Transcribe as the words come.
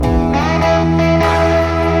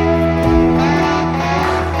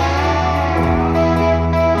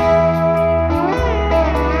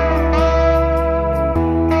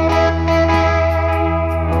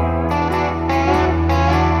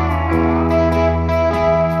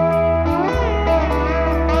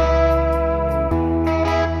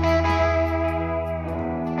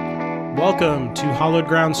welcome to Hallowed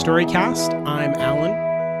Ground Storycast. I'm Alan.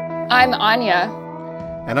 I'm Anya.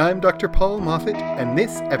 And I'm Dr. Paul Moffat, and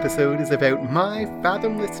this episode is about my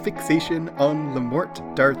fathomless fixation on Le Morte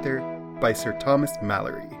d'Arthur by Sir Thomas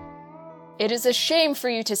Malory. It is a shame for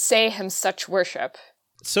you to say him such worship.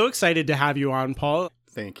 So excited to have you on, Paul.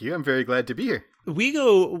 Thank you. I'm very glad to be here. We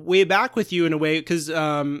go way back with you in a way because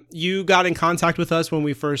you got in contact with us when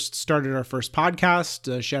we first started our first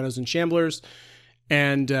podcast, Shadows and Shamblers.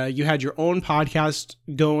 And you had your own podcast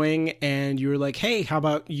going, and you were like, "Hey, how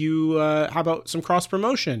about some cross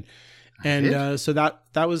promotion?" And so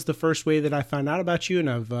that was the first way that I found out about you, and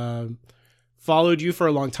I've followed you for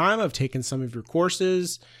a long time. I've taken some of your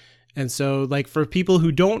courses, and so like for people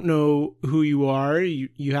who don't know who you are,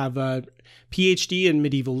 you have a PhD in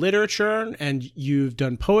medieval literature, and you've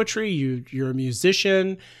done poetry. You're a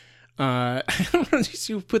musician. I don't know if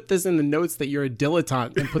you put this in the notes that you're a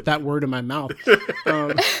dilettante and put that word in my mouth.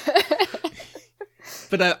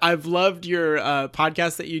 But I've loved your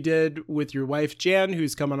podcast that you did with your wife, Jan,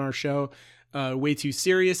 who's come on our show way too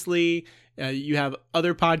seriously. You have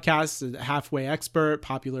other podcasts, Halfway Expert,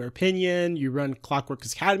 Popular Opinion. You run Clockwork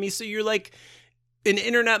Academy. So you're like an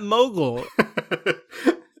internet mogul.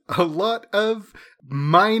 A lot of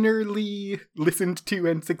minorly listened to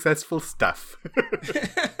and successful stuff.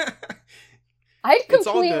 I'd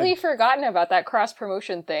completely forgotten about that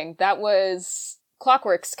cross-promotion thing. That was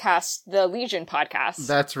Clockwork's Cast, the Legion podcast.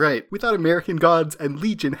 That's right. We thought American Gods and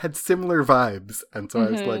Legion had similar vibes. And so I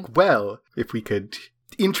was like, well, if we could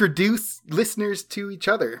introduce listeners to each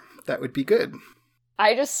other, that would be good.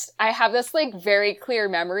 I have this like very clear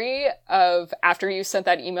memory of after you sent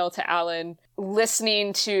that email to Alan,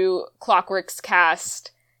 listening to Clockwork's Cast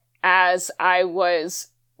as I was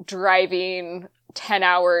driving 10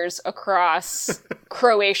 hours across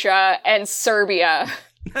Croatia and Serbia.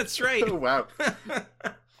 That's right. Oh, wow.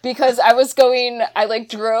 Because I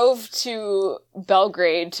drove to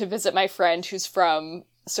Belgrade to visit my friend who's from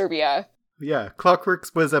Serbia. Yeah,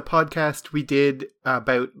 Clockworks was a podcast we did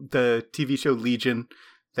about the TV show Legion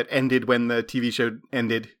that ended when the TV show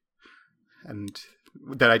ended, and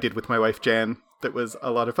that I did with my wife Jan. That was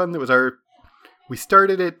a lot of fun. We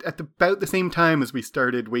started it at about the same time as we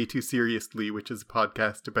started Way Too Seriously, which is a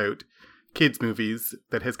podcast about kids' movies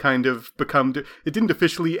that has kind of become... It didn't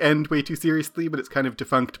officially end Way Too Seriously, but it's kind of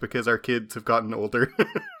defunct because our kids have gotten older.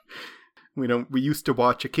 We used to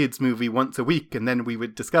watch a kids' movie once a week and then we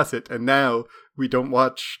would discuss it, and now we don't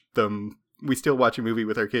watch them. We still watch a movie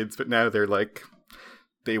with our kids, but now they're like,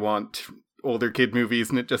 they want older kid movies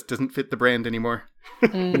and it just doesn't fit the brand anymore.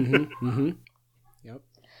 Yep.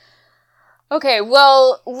 Okay,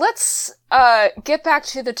 well, let's get back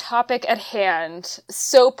to the topic at hand.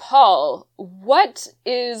 So, Paul, what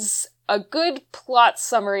is a good plot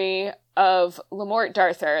summary of Le Morte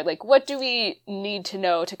d'Arthur? Like, what do we need to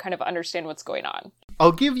know to kind of understand what's going on?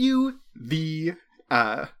 I'll give you the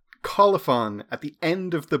colophon at the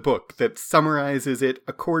end of the book that summarizes it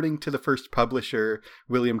according to the first publisher,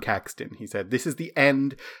 William Caxton. He said, "This is the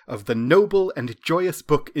end of the noble and joyous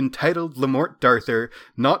book entitled Le Morte d'Arthur,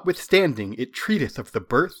 notwithstanding it treateth of the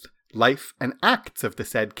birth, life, and acts of the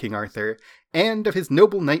said King Arthur, and of his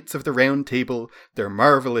noble knights of the Round Table, their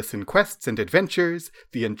marvellous quests and adventures,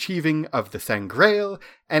 the achieving of the Sangreal,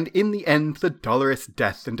 and in the end the dolorous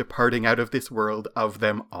death and departing out of this world of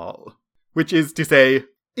them all." Which is to say,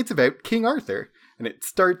 it's about King Arthur. And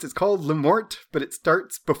it's called Le Morte, but it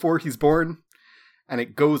starts before he's born, and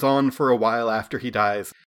it goes on for a while after he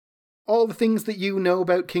dies. All the things that you know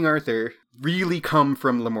about King Arthur really come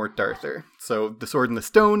from Le Morte d'Arthur. So the Sword and the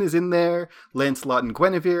Stone is in there, Lancelot and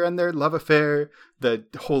Guinevere and their love affair, the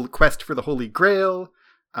whole quest for the Holy Grail.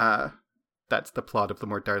 That's the plot of Le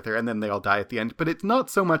Morte d'Arthur, and then they all die at the end. But it's not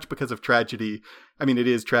so much because of tragedy. I mean, it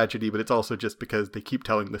is tragedy, but it's also just because they keep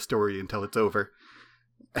telling the story until it's over.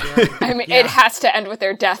 Yeah. I mean, It has to end with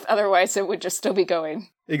their death, otherwise it would just still be going.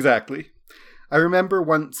 Exactly. I remember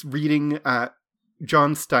once reading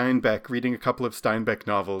John Steinbeck, reading a couple of Steinbeck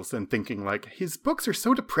novels and thinking, like, his books are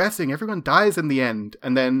so depressing, everyone dies in the end.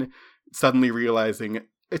 And then suddenly realizing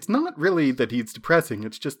it's not really that he's depressing,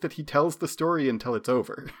 it's just that he tells the story until it's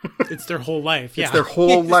over. It's their whole life, yeah. It's their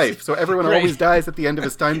whole life. So everyone Right. always dies at the end of a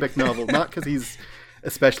Steinbeck novel, not because he's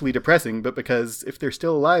especially depressing, but because if they're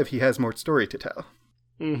still alive, he has more story to tell.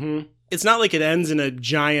 Mm-hmm. It's not like it ends in a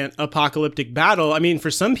giant apocalyptic battle. I mean,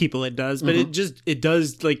 for some people it does, but it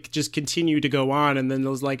does like just continue to go on. And then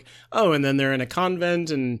there's like, oh, and then they're in a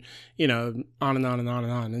convent and, you know, on and on and on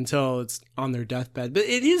and on until it's on their deathbed. But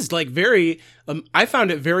it is like very, I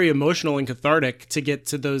found it very emotional and cathartic to get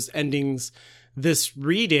to those endings this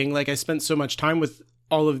reading. Like I spent so much time with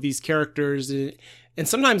all of these characters And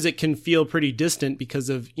sometimes it can feel pretty distant because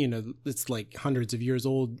of, it's like hundreds of years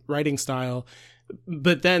old writing style.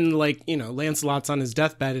 But then, like, Lancelot's on his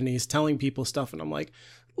deathbed and he's telling people stuff. And I'm like,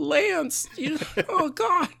 Lance, oh,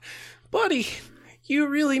 God, buddy, you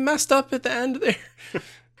really messed up at the end there.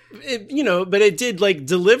 But it did, like,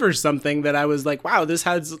 deliver something that I was like, wow, this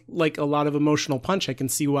has, like, a lot of emotional punch. I can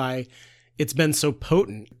see why it's been so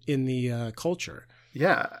potent in the culture.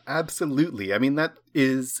 Yeah, absolutely. I mean, that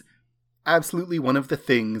is absolutely one of the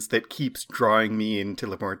things that keeps drawing me into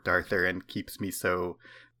Le Morte d'Arthur and keeps me so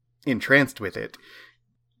entranced with it.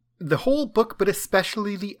 The whole book, but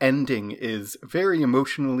especially the ending, is very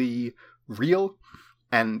emotionally real,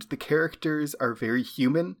 and the characters are very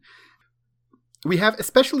human. We have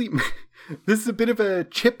especially... this is a bit of a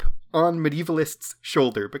chip on medievalists'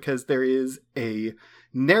 shoulder, because there is a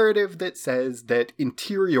narrative that says that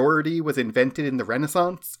interiority was invented in the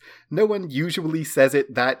Renaissance. No one usually says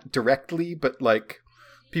it that directly, but, like,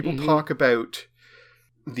 people talk about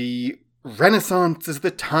the Renaissance as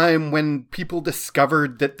the time when people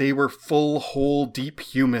discovered that they were full, whole, deep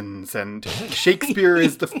humans, and Shakespeare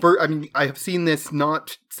is the first... I mean, I have seen this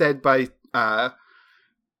not said by...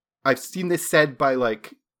 I've seen this said by,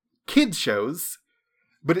 like, kids shows,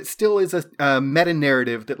 but it still is a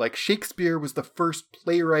meta-narrative that, like, Shakespeare was the first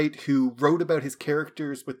playwright who wrote about his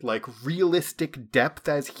characters with, like, realistic depth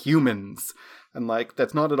as humans. And, like,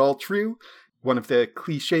 that's not at all true. One of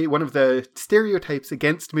the stereotypes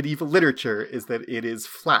against medieval literature is that it is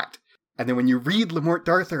flat. And then when you read Le Morte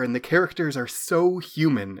d'Arthur and the characters are so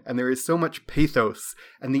human and there is so much pathos,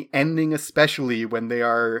 and the ending especially when they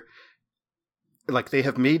are, like, they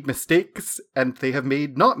have made mistakes and they have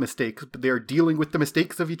made not mistakes, but they are dealing with the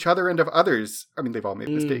mistakes of each other and of others. I mean, they've all made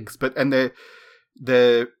mistakes, but, and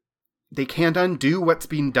they can't undo what's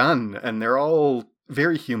been done, and they're all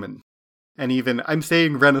very human. And even, I'm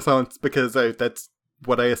saying Renaissance because that's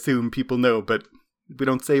what I assume people know, but we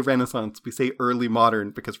don't say Renaissance, we say early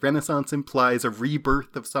modern, because Renaissance implies a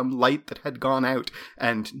rebirth of some light that had gone out.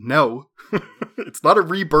 And no, it's not a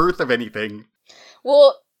rebirth of anything.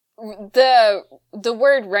 Well, the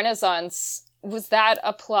word Renaissance, was that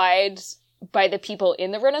applied by the people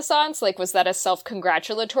in the Renaissance? Like, was that a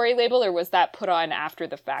self-congratulatory label, or was that put on after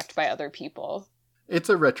the fact by other people? It's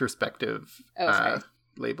a retrospective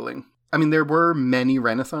labeling. I mean, there were many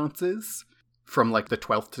Renaissances from, like, the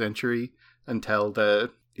 12th century until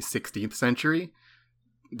the 16th century.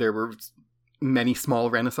 There were many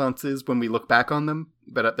small Renaissances when we look back on them,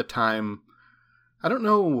 but at the time, I don't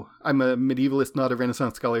know, I'm a medievalist, not a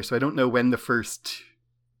Renaissance scholar, so I don't know when the first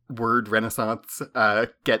word Renaissance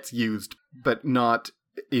gets used, but not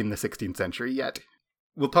in the 16th century yet.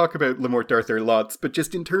 We'll talk about Le Morte d'Arthur lots, but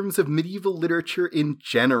just in terms of medieval literature in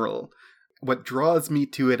general, what draws me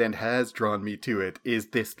to it and has drawn me to it is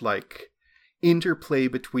this, like, interplay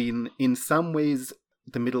between, in some ways,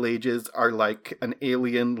 the Middle Ages are like an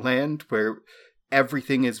alien land where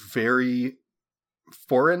everything is very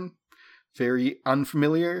foreign, very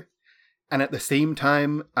unfamiliar, and at the same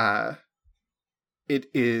time, it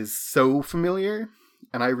is so familiar,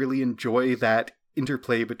 and I really enjoy that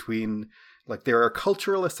interplay between, like, there are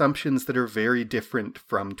cultural assumptions that are very different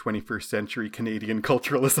from 21st century Canadian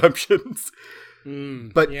cultural assumptions.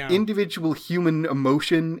 But individual human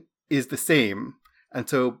emotion is the same. And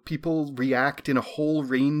so people react in a whole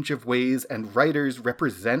range of ways, and writers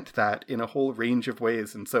represent that in a whole range of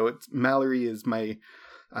ways. And so Malory is my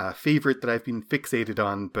favorite that I've been fixated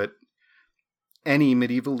on, but any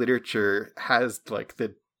medieval literature has, like,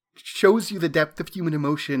 shows you the depth of human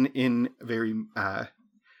emotion in very...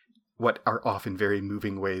 what are often very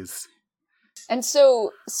moving ways. And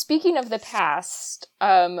so, speaking of the past,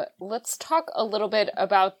 let's talk a little bit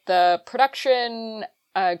about the production,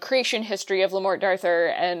 creation history of Le Morte d'Arthur,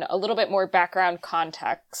 and a little bit more background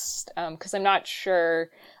context, because I'm not sure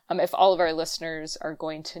if all of our listeners are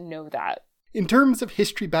going to know that. In terms of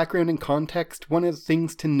history, background, and context, one of the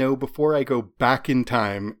things to know before I go back in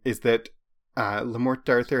time is that Le Morte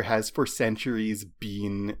d'Arthur has for centuries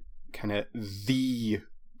been kind of the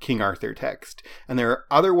King Arthur text. And there are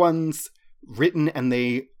other ones written, and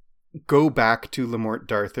they go back to Le Morte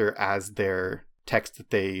d'Arthur as their text that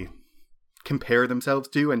they compare themselves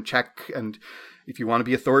to and check. And if you want to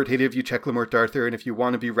be authoritative, you check Le Morte d'Arthur, and if you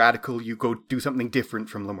want to be radical, you go do something different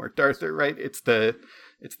from Le Morte d'Arthur, right? It's the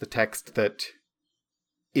text that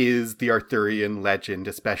is the Arthurian legend,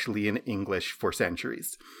 especially in English, for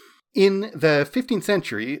centuries. In the 15th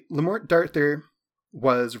century, Le Morte d'Arthur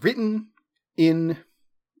was written in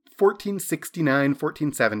 1469,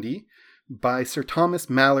 1470 by Sir Thomas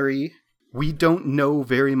Malory. We don't know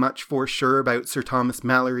very much for sure about Sir Thomas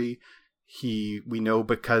Malory. We know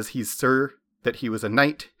because he's Sir that he was a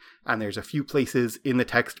knight, and there's a few places in the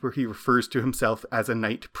text where he refers to himself as a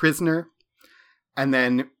knight prisoner. And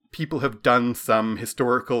then people have done some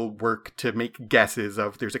historical work to make guesses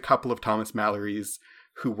of, there's a couple of Thomas Mallorys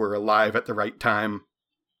who were alive at the right time.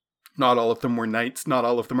 Not all of them were knights, not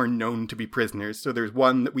all of them are known to be prisoners. So there's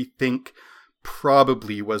one that we think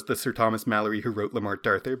probably was the Sir Thomas Malory who wrote Le Morte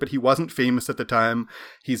d'Arthur, but he wasn't famous at the time.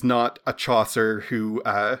 He's not a Chaucer who,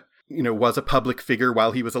 was a public figure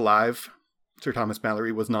while he was alive. Sir Thomas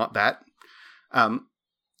Malory was not that.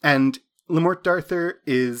 And Le Morte d'Arthur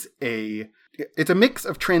it's a mix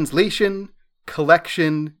of translation,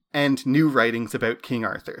 collection, and new writings about King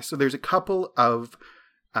Arthur. So there's a couple of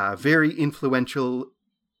very influential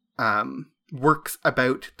works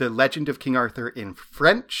about the legend of King Arthur in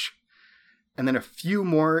French, and then a few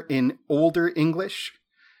more in older English.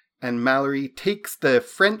 And Malory takes the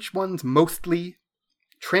French ones mostly,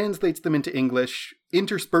 translates them into English,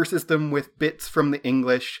 intersperses them with bits from the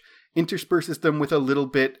English, intersperses them with a little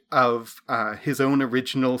bit of his own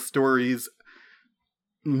original stories,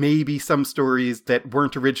 maybe some stories that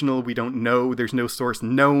weren't original, we don't know, there's no source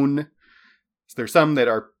known. So there's some that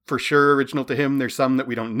are for sure original to him, there's some that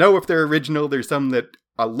we don't know if they're original, there's some that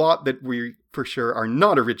a lot that we for sure are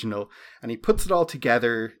not original, and he puts it all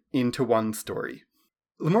together into one story.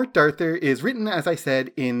 Le Morte d'Arthur is written, as I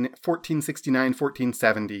said, in 1469,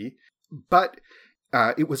 1470, but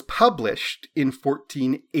it was published in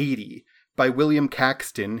 1480 by William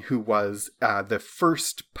Caxton, who was the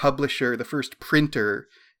first publisher, the first printer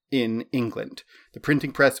in England. The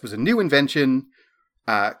printing press was a new invention.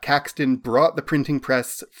 Caxton brought the printing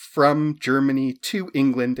press from Germany to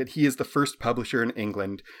England, and he is the first publisher in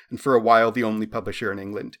England, and for a while the only publisher in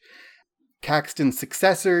England. Caxton's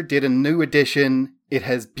successor did a new edition. It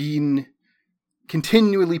has been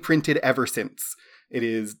continually printed ever since. It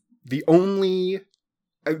is the only...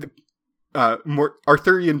 more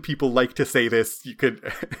Arthurian people like to say this. You could,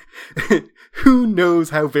 who knows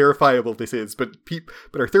how verifiable this is, but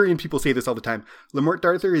Arthurian people say this all the time. Le Morte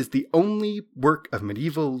d'Arthur is the only work of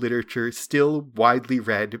medieval literature still widely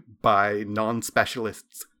read by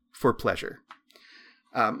non-specialists for pleasure.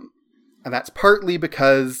 And that's partly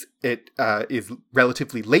because it is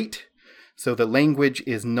relatively late, so the language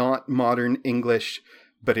is not modern English,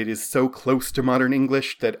 but it is so close to modern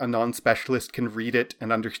English that a non-specialist can read it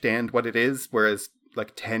and understand what it is, whereas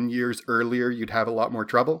like 10 years earlier, you'd have a lot more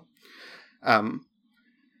trouble.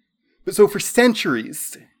 But so for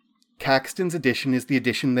centuries, Caxton's edition is the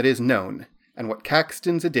edition that is known. And what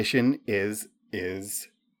Caxton's edition is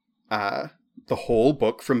the whole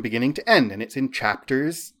book from beginning to end. And it's in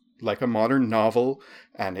chapters like a modern novel,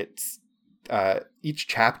 and it's each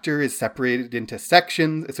chapter is separated into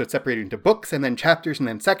sections, so it's separated into books and then chapters and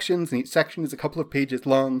then sections, and each section is a couple of pages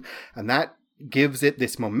long, and that gives it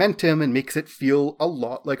this momentum and makes it feel a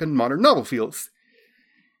lot like a modern novel feels.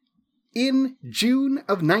 In June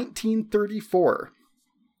of 1934,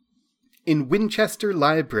 in Winchester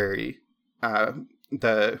Library,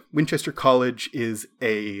 the Winchester College is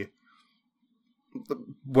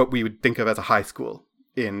what we would think of as a high school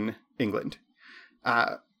in England.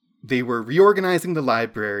 They were reorganizing the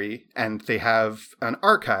library, and they have an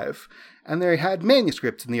archive, and they had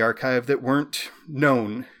manuscripts in the archive that weren't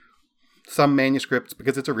known. Some manuscripts,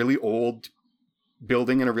 because it's a really old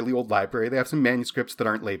building and a really old library, they have some manuscripts that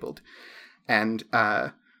aren't labeled. And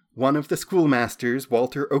one of the schoolmasters,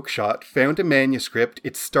 Walter Oakeshott, found a manuscript.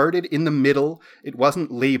 It started in the middle. It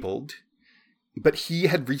wasn't labeled, but he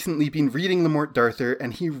had recently been reading Le Morte d'Arthur,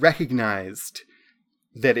 and he recognized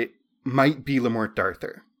that it might be Le Morte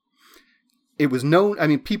d'Arthur. It was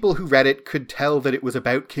known, people who read it could tell that it was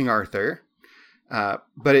about King Arthur,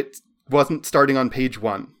 but it wasn't starting on page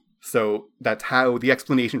 1. So that's how the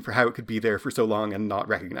explanation for how it could be there for so long and not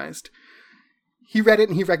recognized. He read it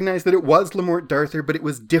and he recognized that it was Le Morte d'Arthur, but it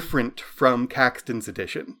was different from Caxton's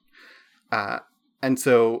edition. And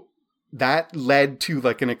so that led to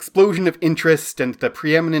like an explosion of interest, and the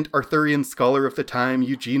preeminent Arthurian scholar of the time,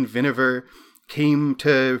 Eugene Vinever, came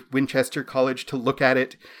to Winchester College to look at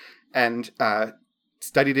it and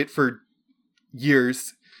studied it for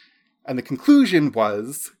years. And the conclusion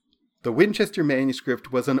was the Winchester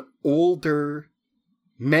manuscript was an older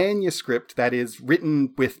manuscript that is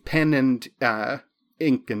written with pen and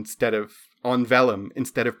ink instead of on vellum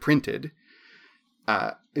instead of printed.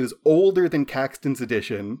 It was older than Caxton's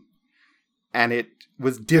edition, and it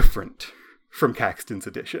was different from Caxton's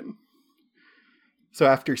edition. So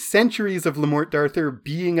after centuries of Le Morte d'Arthur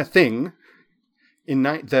being a thing, in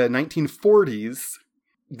the 1940s,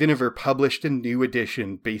 Vinever published a new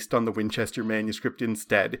edition based on the Winchester manuscript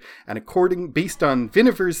instead. And based on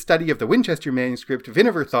Vinever's study of the Winchester manuscript,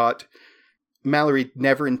 Vinever thought, Mallory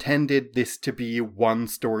never intended this to be one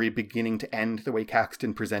story beginning to end the way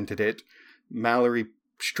Caxton presented it. Mallory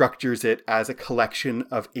structures it as a collection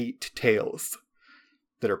of 8 tales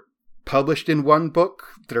that are published in one book,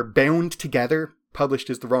 that are bound together. Published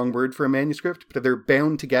is the wrong word for a manuscript, but they're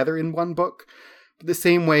bound together in one book. The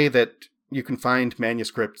same way that you can find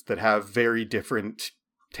manuscripts that have very different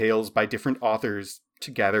tales by different authors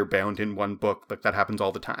together bound in one book. Like, that happens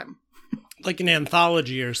all the time. Like an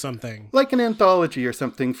anthology or something. Like an anthology or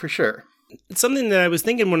something, for sure. It's something that I was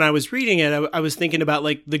thinking when I was reading it. I was thinking about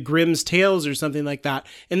like the Grimm's Tales or something like that.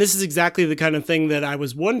 And this is exactly the kind of thing that I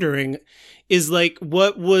was wondering is like,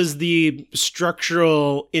 what was the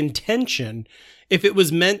structural intention? If it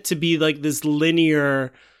was meant to be like this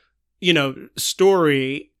linear,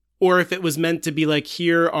 story, or if it was meant to be like,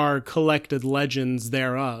 here are collected legends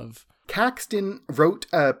thereof. Caxton wrote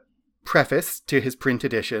a preface to his print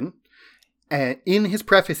edition. And in his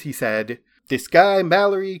preface, he said, "This guy,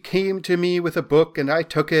 Mallory, came to me with a book and I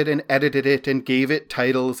took it and edited it and gave it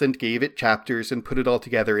titles and gave it chapters and put it all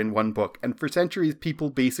together in one book." And for centuries, people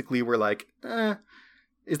basically were like,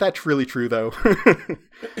 is that really true, though?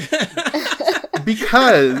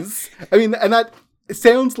 Because, and that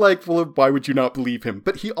sounds like, well, why would you not believe him?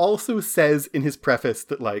 But he also says in his preface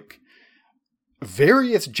that, like,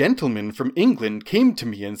 various gentlemen from England came to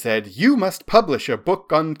me and said, "You must publish a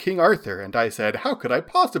book on King Arthur." And I said, "How could I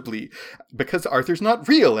possibly? Because Arthur's not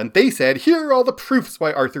real." And they said, "Here are all the proofs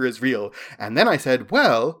why Arthur is real." And then I said,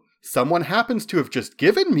 "Well, someone happens to have just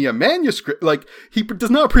given me a manuscript." Like, he does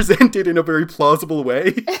not present it in a very plausible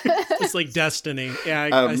way. It's like destiny. Yeah,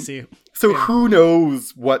 I see. So who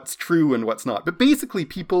knows what's true and what's not? But basically,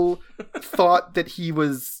 people thought that he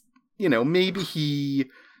was, maybe he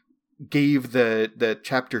gave the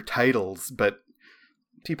chapter titles, but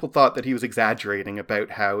people thought that he was exaggerating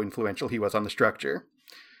about how influential he was on the structure.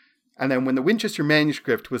 And then when the Winchester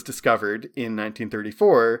manuscript was discovered in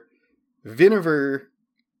 1934, Vinaver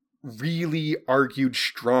really argued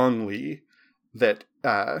strongly that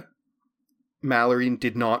Mallory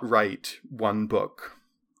did not write one book.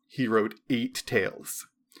 He wrote 8 tales.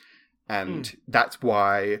 And that's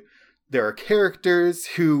why there are characters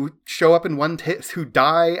who show up in one tale, who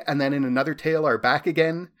die, and then in another tale are back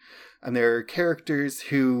again. And there are characters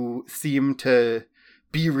who seem to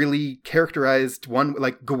be really characterized. One,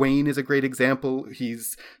 like Gawain is a great example.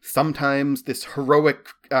 He's sometimes this heroic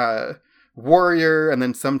warrior, and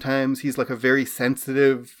then sometimes he's like a very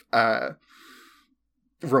sensitive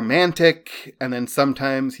romantic, and then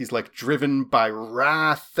sometimes he's like driven by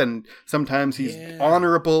wrath, and sometimes he's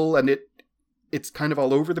honorable, and it's kind of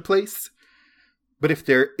all over the place. But if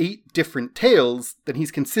there are 8 different tales, then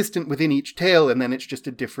he's consistent within each tale, and then it's just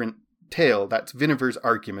a different tale. That's Vinaver's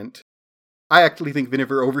argument. I actually think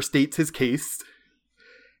Vinaver overstates his case.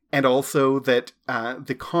 And also that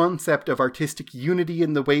the concept of artistic unity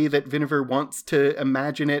in the way that Vinaver wants to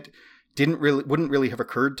imagine it wouldn't really have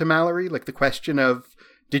occurred to Mallory. Like, the question of,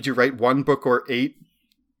 did you write 1 book or 8?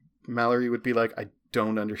 Mallory would be like, I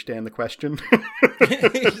don't understand the question.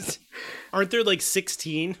 Aren't there like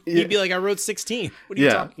 16? He'd be like, I wrote 16. What are you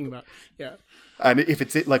talking about? Yeah. And if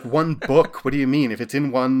it's like 1 book, what do you mean? If it's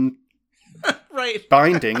in one right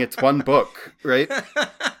binding, it's 1 book, right?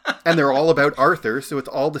 And they're all about Arthur, so it's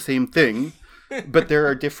all the same thing. But there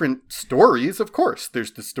are different stories, of course.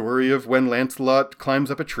 There's the story of when Lancelot climbs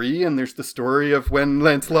up a tree, and there's the story of when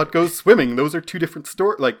Lancelot goes swimming. Those are 2 different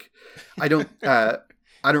stories. Like, I don't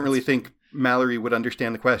really think Mallory would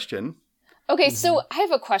understand the question. Okay, so I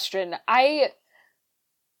have a question.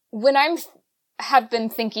 When I have been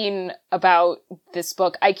thinking about this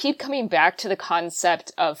book, I keep coming back to the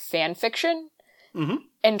concept of fan fiction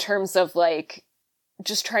in terms of like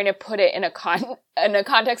just trying to put it in a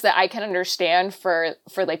context that I can understand for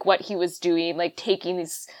like what he was doing, like taking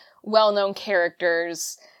these well-known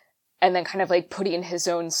characters and then kind of like putting his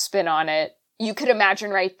own spin on it. You could imagine,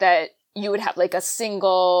 right, that you would have like a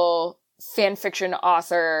single fan fiction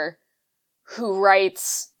author who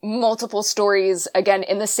writes multiple stories, again,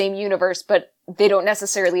 in the same universe, but they don't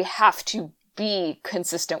necessarily have to be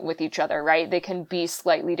consistent with each other, right? They can be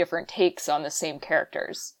slightly different takes on the same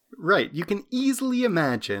characters. Right. You can easily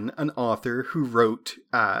imagine an author who wrote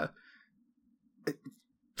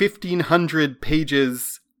 1,500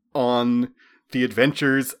 pages on the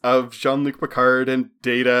adventures of Jean-Luc Picard and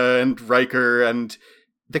Data and Riker, and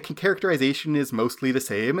the characterization is mostly the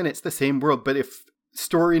same, and it's the same world. But if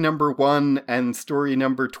story number 1 and story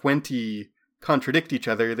number 20 contradict each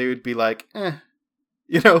other, they would be like,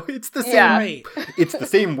 it's the same. Yeah. It's the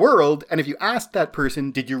same world. And if you asked that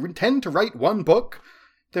person, did you intend to write 1 book?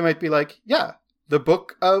 They might be like, yeah, the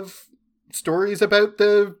book of stories about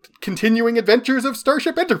the continuing adventures of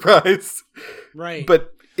Starship Enterprise. Right.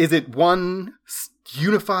 But is it one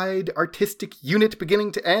unified artistic unit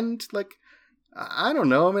beginning to end? Like, I don't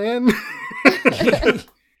know, man.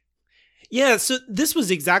 Yeah, so this was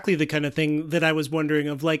exactly the kind of thing that I was wondering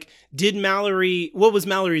of, like, what was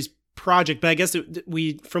Mallory's project? But I guess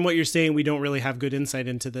from what you're saying, we don't really have good insight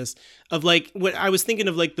into this. Of, like, what I was thinking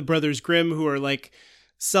of, like, the Brothers Grimm, who are, like,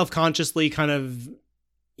 self-consciously kind of,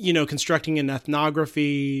 constructing an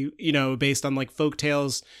ethnography, based on, like, folk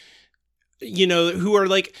tales, who are,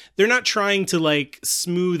 like, they're not trying to, like,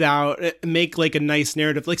 smooth out, make, like, a nice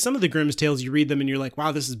narrative. Like, some of the Grimm's tales, you read them and you're like,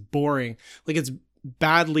 wow, this is boring. Like, it's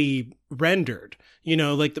badly rendered,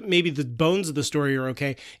 like maybe the bones of the story are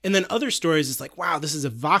okay, and then other stories it's like, wow, this is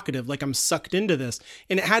evocative, like I'm sucked into this.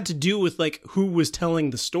 And it had to do with, like, who was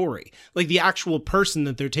telling the story, like the actual person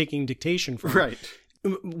that they're taking dictation from, Right.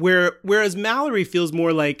 Whereas Mallory feels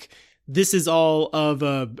more like this is all of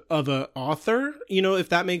a author, if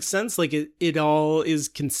that makes sense. Like it all is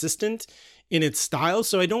consistent in its style,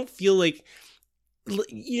 so I don't feel like,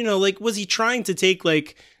 like, was he trying to take,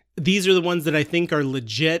 like, these are the ones that I think are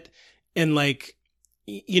legit, and, like,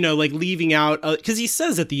 like leaving out, because he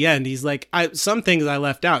says at the end, he's like, some things I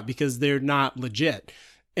left out because they're not legit.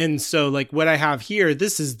 And so, like, what I have here,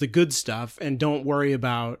 this is the good stuff, and don't worry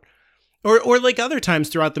about, or like other times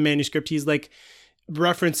throughout the manuscript, he's like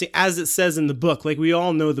referencing, as it says in the book, like, we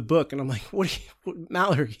all know the book. And I'm like,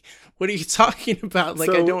 Mallory, what are you talking about? Like,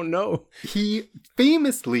 I don't know. He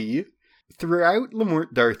famously, throughout Le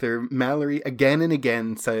Morte d'Arthur, Mallory again and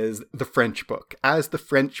again says the French book, as the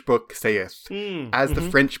French book saith, as the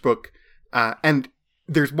French book. And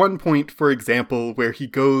there's one point, for example, where he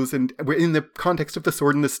goes and we're in the context of the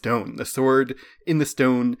Sword in the Stone. The sword in the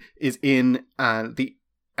stone is in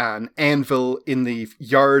an anvil in the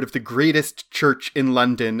yard of the greatest church in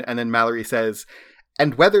London. And then Mallory says,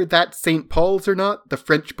 and whether that's St. Paul's or not, the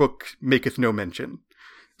French book maketh no mention.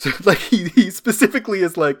 So, like, he specifically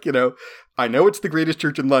is like, I know it's the greatest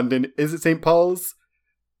church in London. Is it St. Paul's?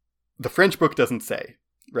 The French book doesn't say,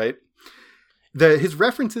 right? His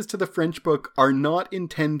references to the French book are not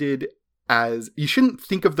intended as, you shouldn't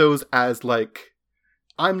think of those as, like,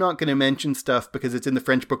 I'm not going to mention stuff because it's in the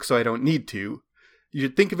French book, so I don't need to. You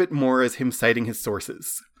should think of it more as him citing his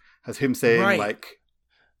sources, as him saying, right, like,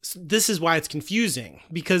 so this is why it's confusing,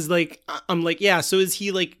 because, like, I'm like, yeah, so is he,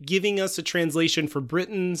 like, giving us a translation for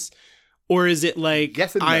Britons, or is it like,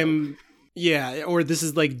 yes and no. Yeah, or this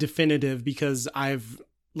is, like, definitive because I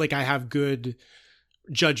have good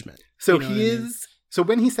judgment. So so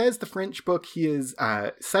when he says the French book, he is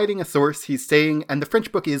citing a source. He's saying, and the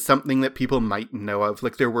French book is something that people might know of.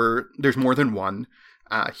 Like, there's more than one.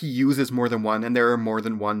 He uses more than one, and there are more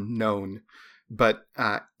than one known. But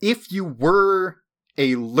if you were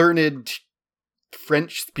a learned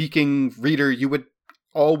French-speaking reader, you would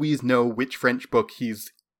always know which French book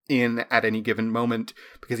he's in at any given moment,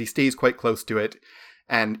 because he stays quite close to it.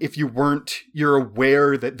 And if you weren't, you're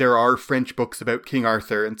aware that there are French books about King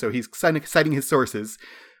Arthur, and so he's citing his sources.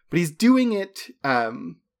 But he's doing it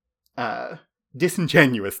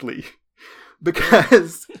disingenuously,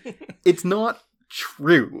 because it's not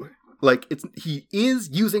true. Like, he is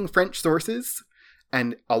using French sources,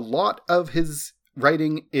 and a lot of his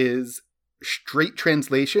writing is straight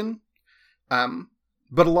translation,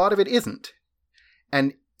 but a lot of it isn't.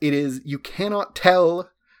 And it is, you cannot tell,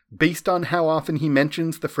 based on how often he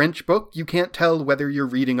mentions the French book, you can't tell whether you're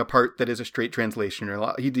reading a part that is a straight translation or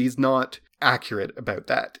not. He's not accurate about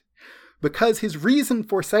that. Because his reason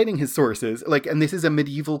for citing his sources, like, and this is a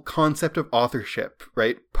medieval concept of authorship,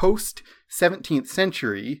 right? Post 17th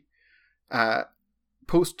century,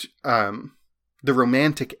 post the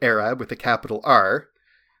Romantic era with a capital R,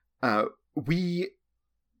 we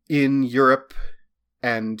in Europe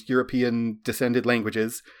and European descended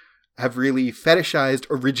languages have really fetishized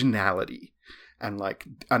originality. And, like,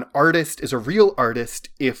 an artist is a real artist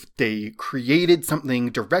if they created something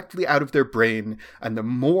directly out of their brain, and the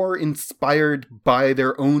more inspired by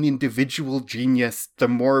their own individual genius, the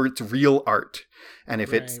more it's real art. And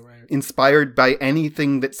if it's inspired by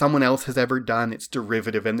anything that someone else has ever done, it's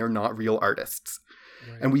derivative and they're not real artists.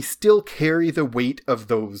 Right. And we still carry the weight of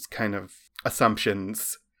those kind of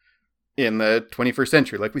assumptions in the 21st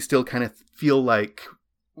century. Like, we still kind of feel like,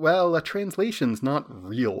 well, a translation's not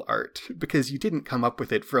real art because you didn't come up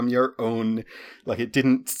with it from your own, like, it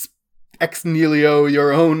didn't ex nihilo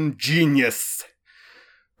your own genius.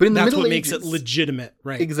 But in the That's Middle what Ages, makes it legitimate,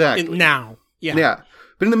 right? Exactly. Now. Yeah. Yeah.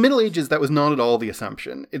 But in the Middle Ages, that was not at all the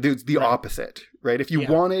assumption. It was the Right. opposite, right? If you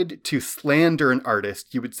Yeah. wanted to slander an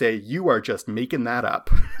artist, you would say, you are just making that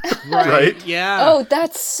up. Right. Right? Yeah. Oh,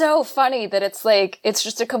 that's so funny that it's like, it's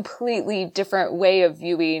just a completely different way of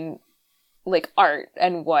viewing like art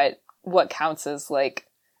and what counts as like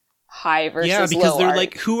high versus yeah, because low they're art.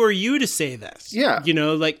 like, who are you to say this? Yeah. You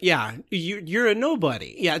know, like, yeah, you're a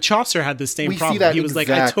nobody. Yeah, Chaucer had the same We see problem. that He was like,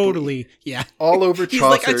 exactly. I totally, yeah. All over He's Chaucer.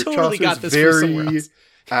 like, I totally Chaucer's got this from somewhere very else.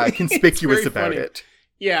 conspicuous It's very about funny. it.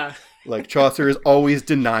 Yeah, Like, Chaucer is always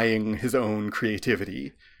denying his own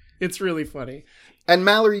creativity. it's really funny. And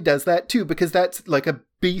Mallory does that too, because that's like a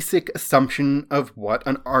basic assumption of what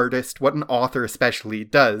an artist, what an author especially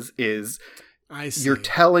does, is I see. you're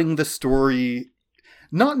telling the story.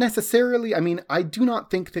 Not necessarily, I mean, I do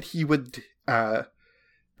not think that he would,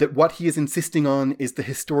 that what he is insisting on is the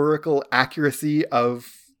historical accuracy of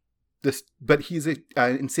this, but he's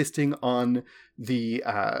insisting on the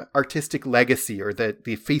artistic legacy or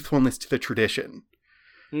the faithfulness to the tradition,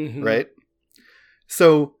 Mhm. right?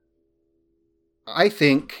 So I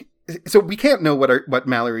think, so we can't know what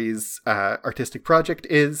Mallory's artistic project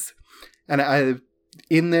is, and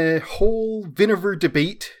in the whole Viniver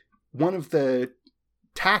debate, one of the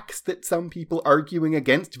tacks that some people arguing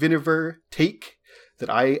against Viniver take that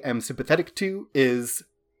I am sympathetic to is,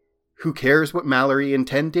 who cares what Mallory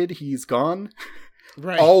intended? He's gone.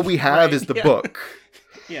 Right. All we have Right, is the yeah. book,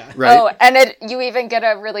 Yeah. right? Oh, and you even get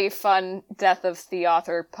a really fun death of the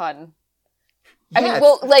author pun. I mean, Yes,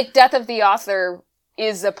 well, like death of the author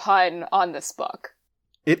is a pun on this book.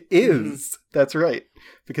 it is. That's right.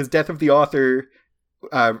 Because Death of the Author,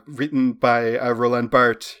 written by Roland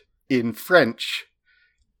Barthes in French,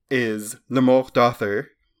 is Le Mort d'Arthur,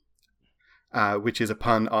 which is a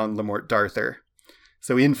pun on Le Mort d'Arthur.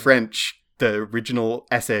 So in French, the original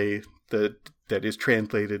essay that is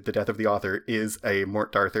translated, The Death of the Author, is a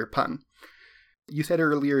Mort d'Arthur pun. You said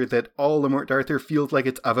earlier that all Le Mort d'Arthur feels like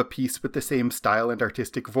it's of a piece with the same style and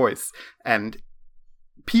artistic voice. And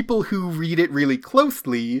people who read it really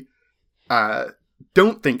closely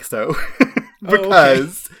don't think so.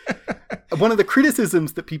 Because one of the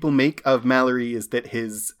criticisms that people make of Mallory is that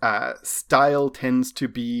his style tends to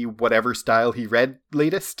be whatever style he read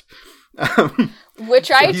latest.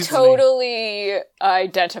 Which I he's- totally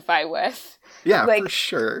identify with. Yeah, Like- for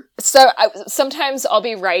sure. So sometimes I'll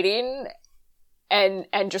be writing and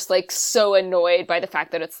just like so annoyed by the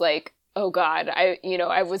fact that it's like, oh God, I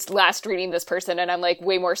was last reading this person and I'm like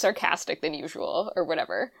way more sarcastic than usual or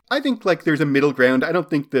whatever. I think like there's a middle ground. I don't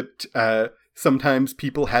think that sometimes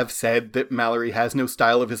people have said that Mallory has no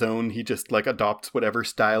style of his own. He just like adopts whatever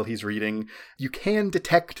style he's reading. You can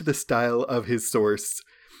detect the style of his source.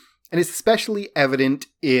 And it's especially evident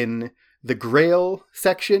in the Grail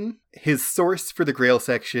section. His source for the Grail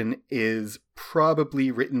section is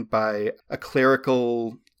probably written by a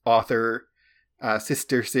clerical author,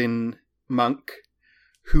 Cistercian monk,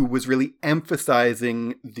 who was really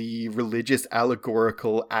emphasizing the religious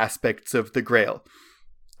allegorical aspects of the Grail.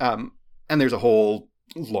 And there's a whole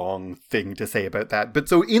long thing to say about that. But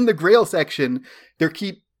so in the Grail section, there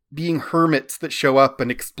keep being hermits that show up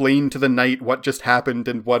and explain to the knight what just happened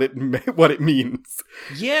and what it means.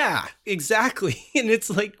 Yeah, exactly. And it's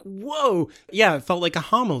like, whoa. Yeah, it felt like a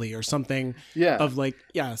homily or something Yeah. of like,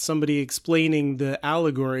 yeah, somebody explaining the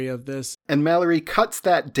allegory of this. And Mallory cuts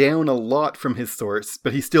that down a lot from his source,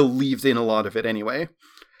 but he still leaves in a lot of it anyway.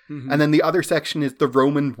 Mhm. And then the other section is the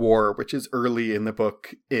Roman War, which is early in the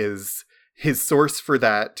book. Is his source for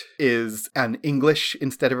that is an English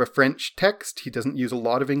instead of a French text. He doesn't use a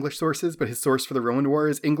lot of English sources, but his source for the Roman War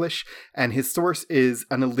is English. And his source is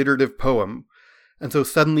an alliterative poem. And so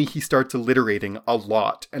suddenly he starts alliterating a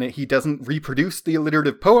lot. And he doesn't reproduce the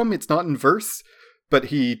alliterative poem. It's not in verse, but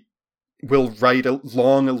he will write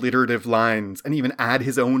long alliterative lines and even add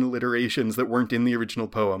his own alliterations that weren't in the original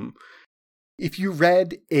poem. If you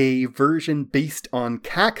read a version based on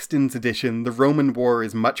Caxton's edition, the Roman War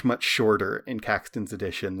is much, much shorter in Caxton's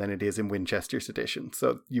edition than it is in Winchester's edition.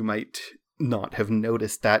 So you might not have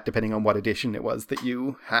noticed that depending on what edition it was that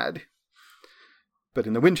you had. But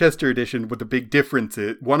in the Winchester edition, what the big difference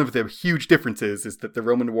is, one of the huge differences is that the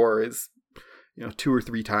Roman War is, 2 or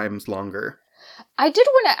 3 times longer. I did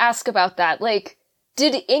want to ask about that. Like,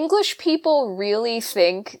 did English people really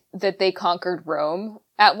think that they conquered Rome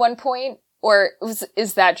at one point? Or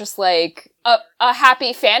is that just like a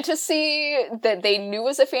happy fantasy that they knew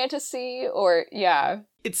was a fantasy? Or, yeah.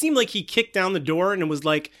 It seemed like he kicked down the door and was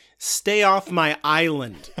like, stay off my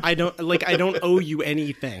island. I don't owe you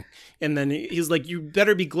anything. And then he's like, you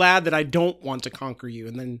better be glad that I don't want to conquer you.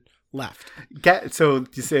 And then left. So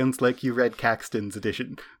it sounds like you read Caxton's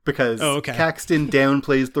edition, because okay. Caxton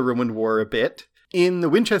downplays the Roman War a bit. In the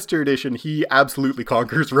Winchester edition, he absolutely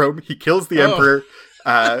conquers Rome. He kills the emperor.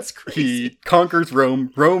 That's crazy. He conquers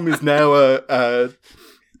Rome. Rome is now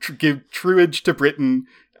give truage to Britain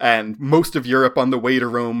and most of Europe on the way to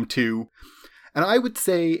Rome too. And I would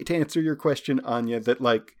say, to answer your question, Anya, that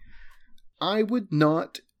I would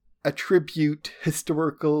not attribute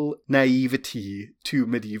historical naivety to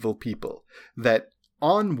medieval people. That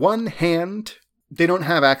on one hand, they don't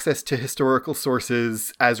have access to historical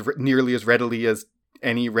sources as nearly as readily as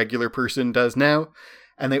any regular person does now.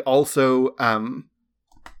 And they also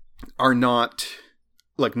are not,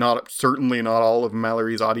 certainly not all of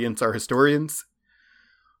Mallory's audience are historians.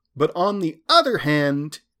 But on the other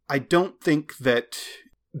hand, I don't think that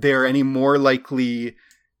they're any more likely,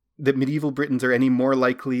 that medieval Britons are any more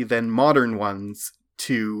likely than modern ones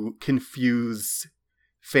to confuse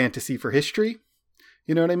fantasy for history.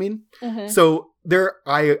 You know what I mean? Mm-hmm. So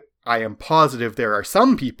I am positive there are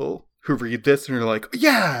some people who read this and are like,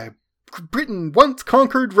 yeah, Britain once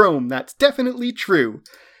conquered Rome. That's definitely true.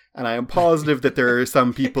 And I am positive that there are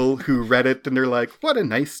some people who read it and they're like, what a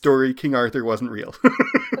nice story. King Arthur wasn't real.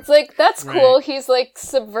 It's like, that's cool. Right. He's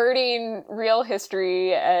subverting real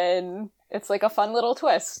history, and it's a fun little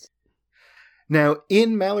twist. Now,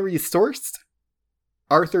 in Mallory's source,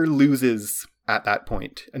 Arthur loses at that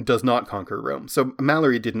point and does not conquer Rome. So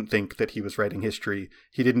Mallory didn't think that he was writing history.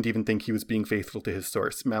 He didn't even think he was being faithful to his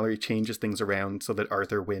source. Mallory changes things around so that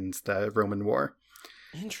Arthur wins the Roman War.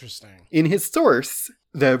 Interesting. In his source,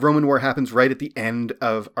 the Roman War happens right at the end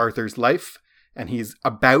of Arthur's life, and he's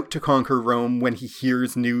about to conquer Rome when he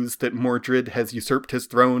hears news that Mordred has usurped his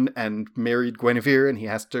throne and married Guinevere, and he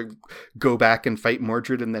has to go back and fight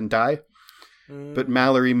Mordred and then die. But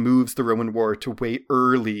Mallory moves the Roman War to way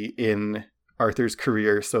early in Arthur's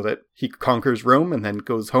career so that he conquers Rome and then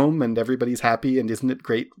goes home and everybody's happy, and isn't it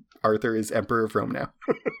great? Arthur is Emperor of Rome now.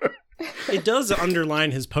 It does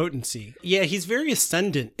underline his potency. Yeah, he's very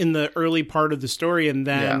ascendant in the early part of the story, and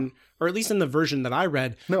then, or at least in the version that I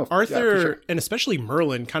read, Arthur, for sure. and especially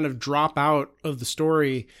Merlin, kind of drop out of the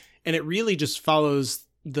story, and it really just follows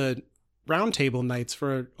the Round Table Knights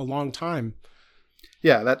for a long time.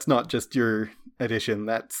 Yeah, that's not just your edition.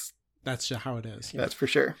 That's just how it is. That's for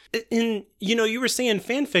sure. And, you were saying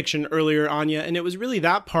fan fiction earlier, Anya, and it was really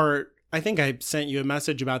that part. I think I sent you a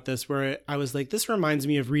message about this where I was like, this reminds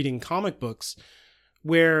me of reading comic books,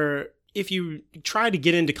 where if you try to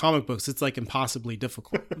get into comic books, it's impossibly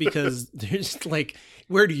difficult because there's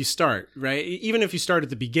where do you start, right? Even if you start at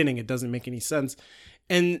the beginning, it doesn't make any sense.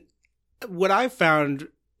 And what I've found,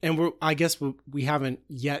 and I guess we haven't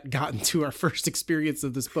yet gotten to our first experience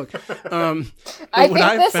of this book. I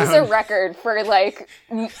think this is a record for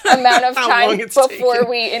amount of time before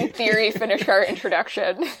we, in theory, finish our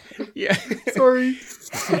introduction. Yeah, sorry.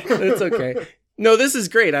 It's okay. No, this is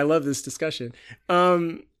great. I love this discussion.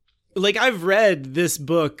 I've read this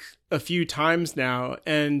book a few times now,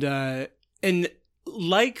 and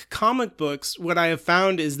like comic books, what I have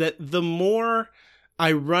found is that the more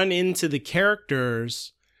I run into the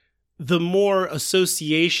characters, the more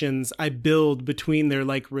associations I build between their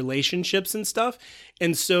relationships and stuff.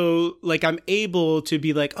 And so I'm able to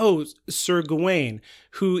be oh, Sir Gawain,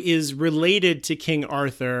 who is related to King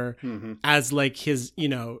Arthur as his,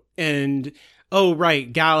 and oh,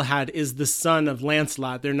 right, Galahad is the son of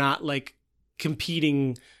Lancelot. They're not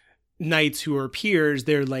competing knights who are peers.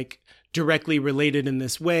 They're directly related in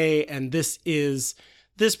this way. And this is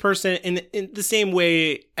this person in the same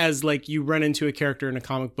way as you run into a character in a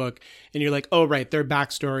comic book and you're oh, right, their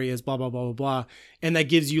backstory is blah, blah, blah, blah, blah. And that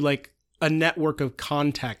gives you a network of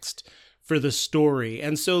context for the story.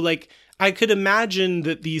 And so I could imagine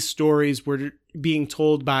that these stories were being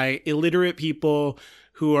told by illiterate people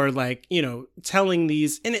who are telling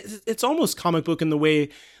these, and it's almost comic book in the way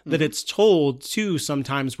that it's told too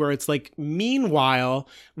sometimes, where it's meanwhile,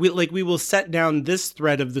 we will set down this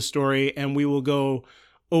thread of the story and we will go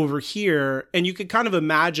over here. And you could kind of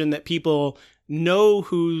imagine that people know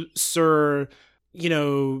who Sir,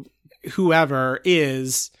 whoever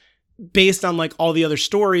is based on all the other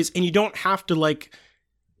stories. And you don't have to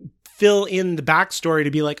fill in the backstory to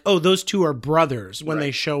be oh, those two are brothers when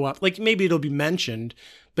they show up. Maybe it'll be mentioned,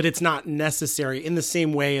 but it's not necessary in the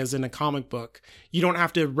same way as in a comic book. You don't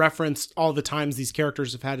have to reference all the times these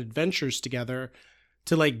characters have had adventures together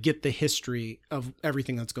to get the history of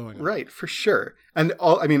everything that's going on. Right, for sure. And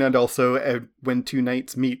also when two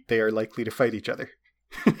knights meet, they are likely to fight each other.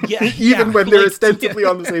 Yeah, even when they're ostensibly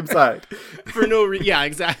on the same side. For no reason. Yeah,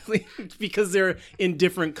 exactly. Because they're in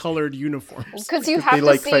different colored uniforms. Because you have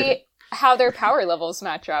to see how their power levels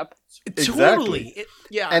match up. Totally.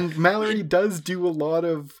 Yeah. And Mallory does do a lot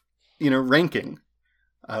of, ranking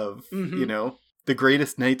of, the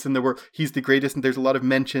greatest knights in the world. He's the greatest, and there's a lot of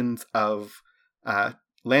mentions of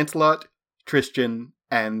Lancelot, Tristan,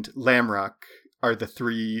 and Lamorak are the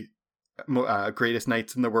three greatest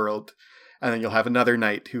knights in the world. And then you'll have another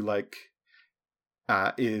knight who,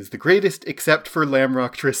 is the greatest except for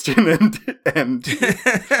Lamorak, Tristan, and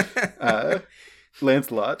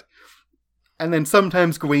Lancelot. And then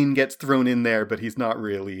sometimes Gawain gets thrown in there, but he's not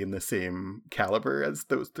really in the same caliber as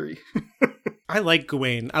those three. I like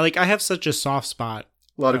Gawain. I have such a soft spot.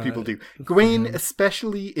 A lot of people do. Gawain,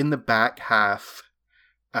 especially in the back half,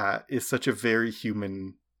 is such a very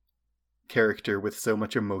human character with so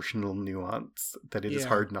much emotional nuance that it is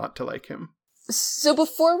hard not to like him. So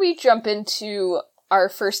before we jump into our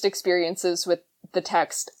first experiences with the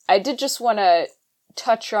text, I did just want to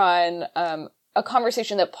touch on a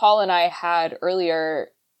conversation that Paul and I had earlier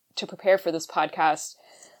to prepare for this podcast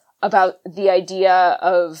about the idea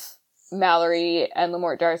of Mallory and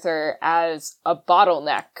Lamort D'Arthur as a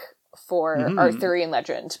bottleneck for Arthurian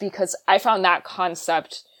legend, because I found that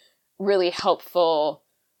concept really helpful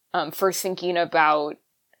for thinking about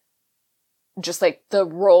just the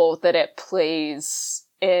role that it plays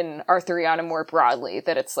in Arthuriana more broadly,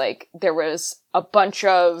 that it's there was a bunch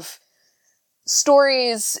of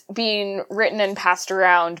stories being written and passed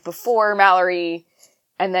around before Mallory,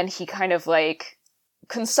 and then he kind of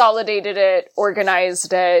consolidated it,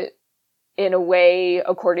 organized it in a way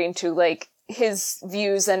according to his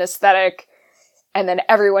views and aesthetic, and then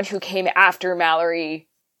everyone who came after Mallory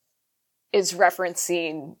is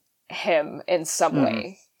referencing him in some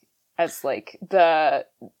way as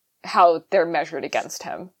how they're measured against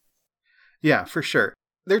him. Yeah, for sure.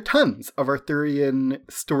 There are tons of Arthurian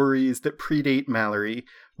stories that predate Mallory.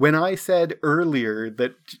 When I said earlier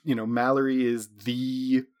that, Mallory is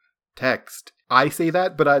the text, I say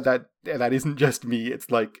that, but that isn't just me. It's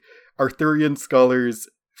Arthurian scholars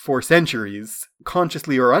for centuries,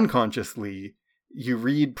 consciously or unconsciously, you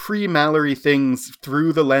read pre-Mallory things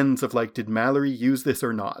through the lens of did Mallory use this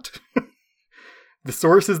or not? The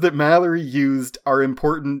sources that Mallory used are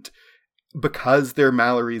important because they're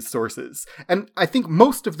Mallory's sources. And I think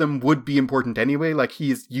most of them would be important anyway.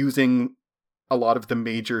 He's using a lot of the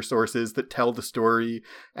major sources that tell the story,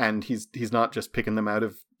 and he's not just picking them out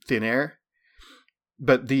of thin air.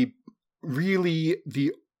 But the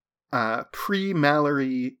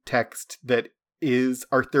pre-Mallory text that is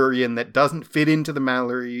Arthurian, that doesn't fit into the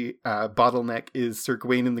Mallory bottleneck, is Sir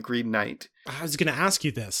Gawain and the Green Knight. I was going to ask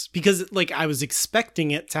you this, because I was expecting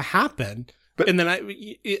it to happen. And then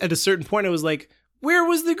at a certain point, I was where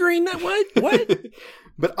was the Green Knight? What?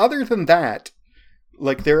 But other than that,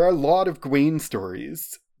 there are a lot of Gawain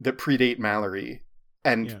stories that predate Mallory,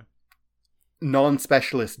 and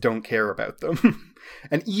non-specialists don't care about them.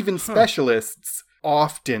 And even specialists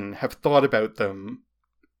often have thought about them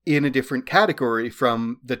in a different category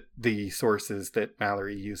from the sources that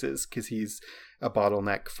Mallory uses, because he's a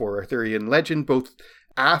bottleneck for Arthurian legend, both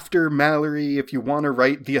after Mallory. If you want to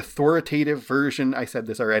write the authoritative version, I said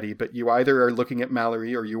this already, but you either are looking at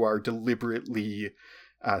Mallory or you are deliberately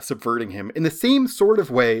subverting him. In the same sort of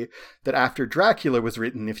way that after Dracula was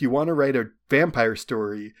written, if you want to write a vampire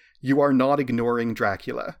story, you are not ignoring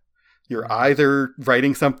Dracula. You're either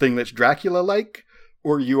writing something that's Dracula-like,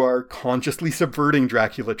 or you are consciously subverting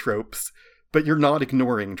Dracula tropes, but you're not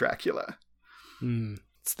ignoring Dracula.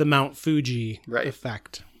 It's the Mount Fuji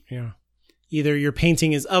effect. Yeah. Either your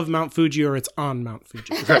painting is of Mount Fuji or it's on Mount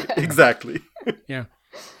Fuji. Right, exactly. Yeah.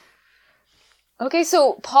 Okay,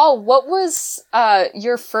 so Paul, what was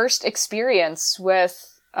your first experience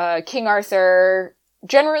with King Arthur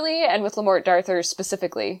generally and with Lamort D'Arthur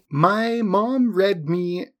specifically? My mom read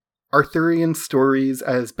me Arthurian stories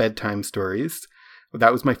as bedtime stories.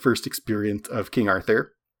 That was my first experience of King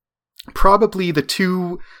Arthur. Probably the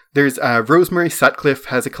two, there's Rosemary Sutcliffe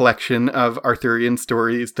has a collection of Arthurian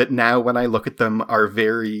stories that now when I look at them are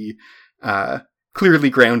very clearly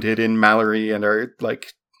grounded in Mallory and are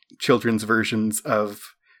children's versions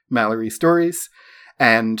of Mallory stories.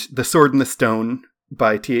 And The Sword and the Stone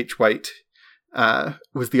by T.H. White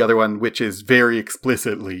was the other one, which is very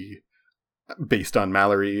explicitly based on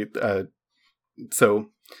Mallory. So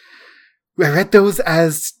I read those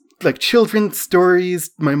as children's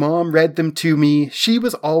stories. My mom read them to me. She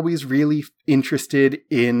was always really interested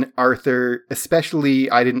in Arthur, especially,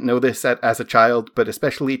 I didn't know this as a child, but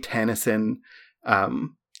especially Tennyson.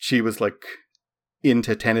 She was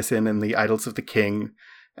into Tennyson and the Idylls of the King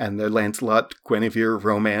and the Lancelot Guinevere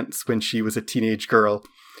romance when she was a teenage girl.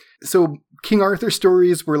 So King Arthur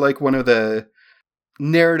stories were one of the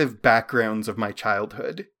narrative backgrounds of my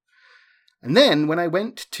childhood. And then when I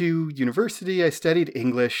went to university, I studied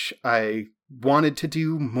English. I wanted to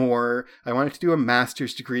do more. I wanted to do a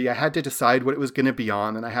master's degree. I had to decide what it was going to be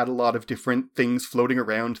on, and I had a lot of different things floating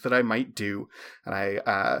around that I might do. And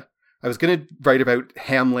I was going to write about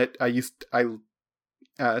Hamlet. I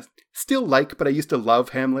still like, but I used to love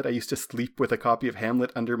Hamlet. I used to sleep with a copy of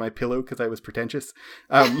Hamlet under my pillow because I was pretentious.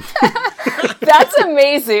 That's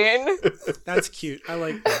amazing. That's cute. I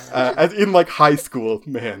like that. As in like high school,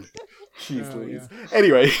 man. Jeez Louise. Yeah.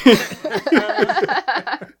 Anyway.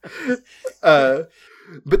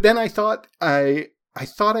 But then I thought I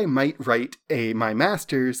might write my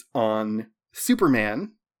master's on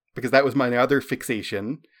Superman, because that was my other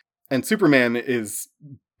fixation. And Superman is,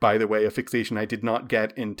 by the way, a fixation I did not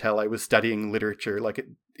get until I was studying literature. Like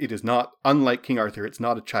it is not, unlike King Arthur, it's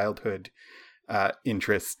not a childhood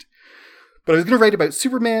interest. But I was going to write about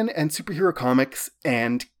Superman and superhero comics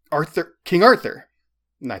and King Arthur.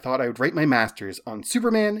 And I thought I would write my master's on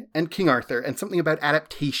Superman and King Arthur and something about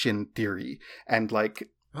adaptation theory and like,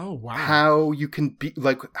 oh wow, how you can be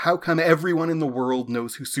like, how come everyone in the world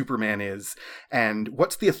knows who Superman is, and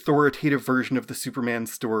what's the authoritative version of the Superman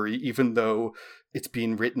story, even though it's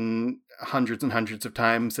been written hundreds and hundreds of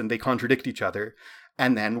times and they contradict each other.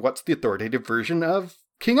 And then what's the authoritative version of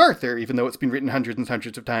King Arthur, even though it's been written hundreds and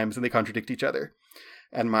hundreds of times and they contradict each other.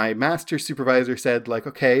 And my master's supervisor said, like,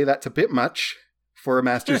 okay, that's a bit much for a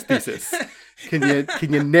master's thesis. Can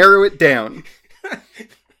you narrow it down?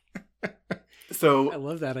 So I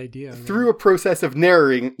love that idea. Through a process of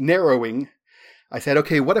narrowing, I said,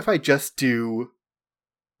 okay, what if I just do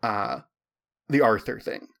the Arthur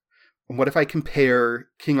thing? And what if I compare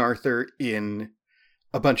King Arthur in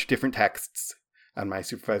a bunch of different texts? And my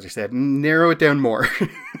supervisor said, narrow it down more.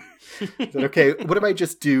 I said, okay, what if I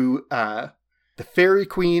just do the Fairy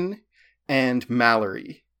Queen and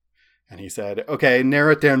Mallory? And he said, okay,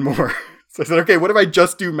 narrow it down more. So I said, okay, what if I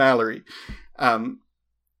just do Mallory? And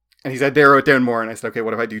he said, narrow it down more. And I said, okay,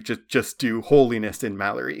 what if I do just do Holiness in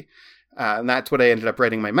Mallory? And that's what I ended up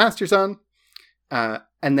writing my master's on.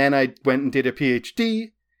 And then I went and did a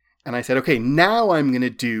PhD. And I said, okay, now I'm going to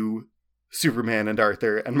do Superman and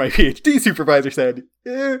Arthur. And my PhD supervisor said,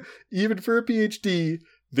 even for a PhD,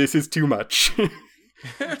 this is too much.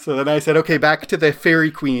 So then I said, okay, back to the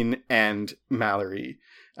Fairy Queen and Mallory.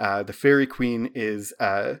 The Fairy Queen is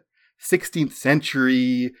a 16th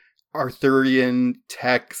century Arthurian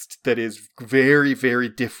text that is very, very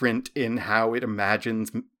different in how it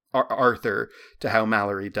imagines Arthur to how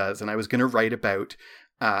Mallory does. And I was going to write about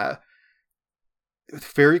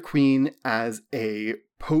Fairy Queen as a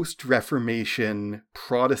post-Reformation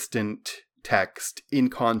Protestant text in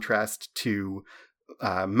contrast to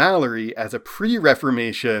Mallory as a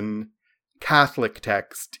pre-Reformation Catholic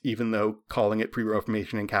text, even though calling it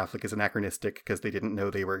pre-Reformation and Catholic is anachronistic because they didn't know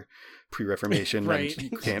they were pre-Reformation. Right.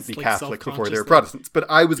 And you can't be like Catholic before they were Protestants. But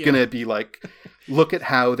I was going to be like, look at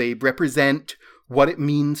how they represent what it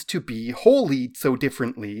means to be holy so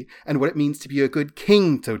differently and what it means to be a good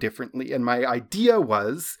king so differently. And my idea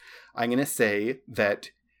was, I'm going to say that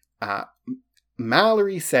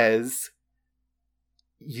Mallory says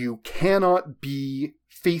you cannot be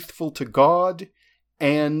faithful to God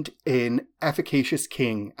and an efficacious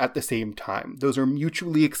king at the same time. Those are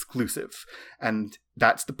mutually exclusive. And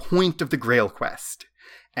that's the point of the Grail quest.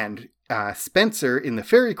 And Spencer in The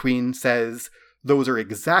Fairy Queen says those are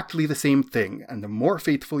exactly the same thing. And the more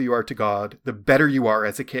faithful you are to God, the better you are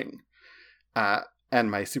as a king. And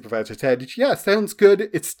my supervisor said, yeah, sounds good.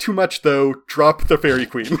 It's too much though. Drop The Fairy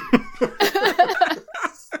Queen.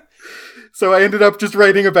 So I ended up just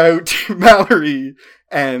writing about Mallory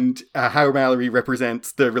and how Mallory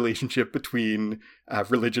represents the relationship between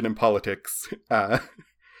religion and politics,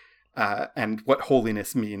 and what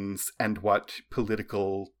holiness means and what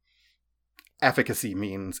political efficacy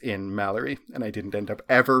means in Mallory. And I didn't end up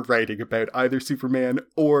ever writing about either Superman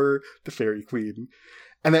or the Fairy Queen.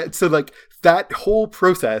 And that whole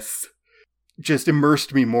process just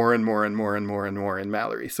immersed me more and more and more and more and more in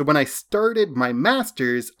Mallory. So when I started my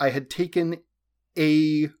master's, I had taken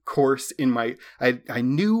a course in I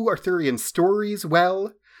knew Arthurian stories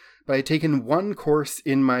well, but I had taken one course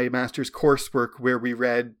in my master's coursework where we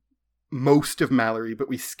read most of Mallory, but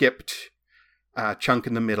we skipped a chunk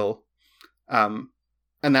in the middle. And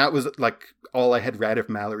that was like all I had read of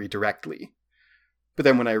Mallory directly. But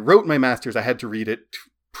then when I wrote my master's, I had to read it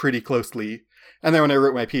pretty closely. And then when I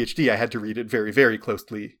wrote my PhD, I had to read it very, very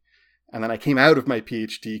closely. And then I came out of my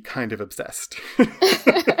PhD kind of obsessed.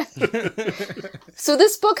 So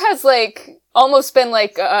this book has almost been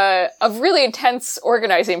a really intense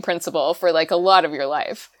organizing principle for a lot of your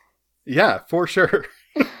life. Yeah, for sure.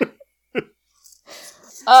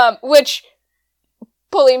 Which,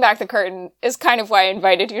 pulling back the curtain, is kind of why I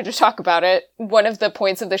invited you to talk about it. One of the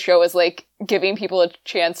points of the show is, like, giving people a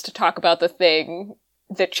chance to talk about the thing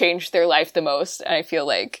that changed their life the most. And I feel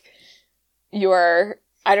like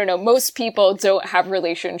I don't know, most people don't have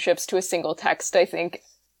relationships to a single text, I think,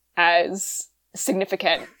 as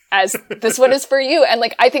significant as this one is for you. And,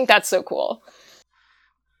 like, I think that's so cool.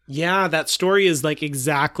 Yeah, that story is, like,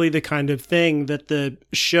 exactly the kind of thing that the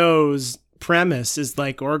show's premise is,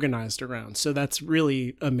 like, organized around. So that's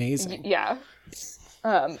really amazing. Yeah.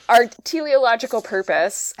 Our teleological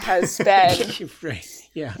purpose has been right.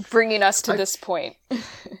 Yeah. bringing us to this point.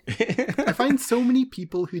 I find so many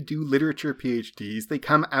people who do literature PhDs, they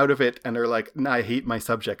come out of it and are like, nah, I hate my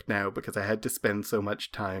subject now because I had to spend so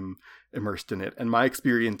much time immersed in it. And my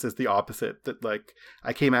experience is the opposite, that, like,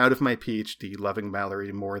 I came out of my PhD loving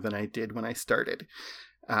Mallory more than I did when I started.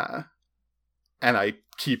 And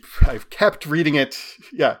I've kept reading it.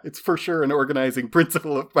 Yeah, it's for sure an organizing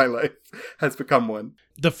principle of my life, has become one.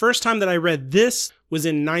 The first time that I read this was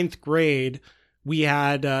in 9th grade. We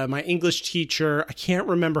had my English teacher. I can't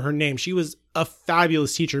remember her name. She was a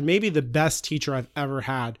fabulous teacher, maybe the best teacher I've ever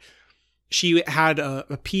had. She had a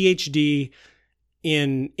PhD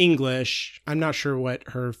in English. I'm not sure what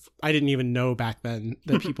I didn't even know back then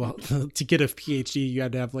that people, to get a PhD, you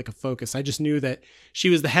had to have, like, a focus. I just knew that she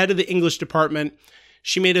was the head of the English department.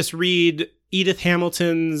 She made us read Edith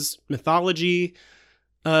Hamilton's mythology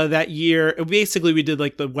that year. Basically, we did,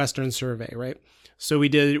 like, the Western survey, right? So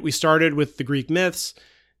we started with the Greek myths.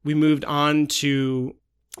 We moved on to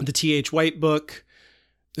the T.H. White book.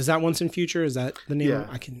 Is that Once and Future? Is that the name? Yeah,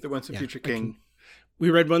 the Once and Future King.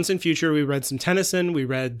 We read Once and Future. We read some Tennyson. We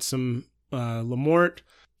read some Lamort.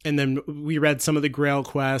 And then we read some of the Grail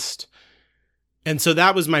Quest. And so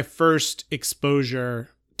that was my first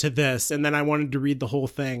exposure to this. And then I wanted to read the whole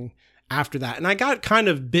thing after that. And I got kind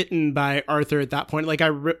of bitten by Arthur at that point. Like, I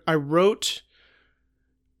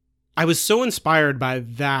was so inspired by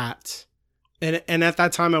that. And at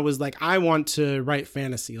that time I was like, I want to write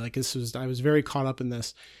fantasy. Like, I was very caught up in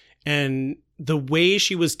this. And the way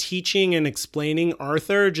she was teaching and explaining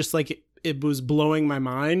Arthur, just like it was blowing my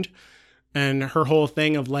mind. And her whole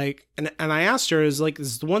thing of, like, and I asked her, is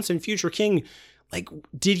the Once and Future King, like,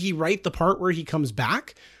 did he write the part where he comes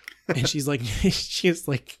back? And she's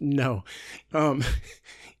like, no.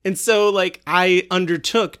 And so, like, I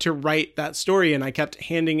undertook to write that story, and I kept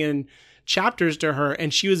handing in chapters to her,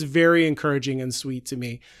 and she was very encouraging and sweet to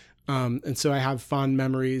me. And so I have fond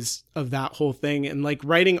memories of that whole thing. And, like,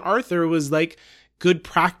 writing Arthur was, like, good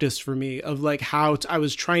practice for me of, like, how I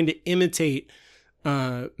was trying to imitate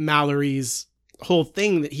Mallory's whole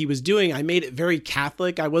thing that he was doing. I made it very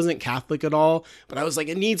Catholic. I wasn't Catholic at all, but I was like,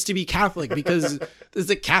 it needs to be Catholic because this is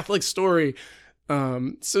a Catholic story.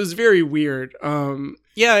 So it's very weird.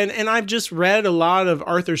 Yeah, and I've just read a lot of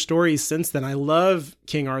Arthur stories since then. I love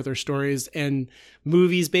King Arthur stories and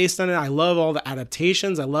movies based on it. I love all the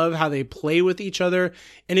adaptations. I love how they play with each other.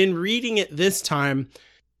 And in reading it this time,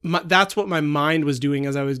 that's what my mind was doing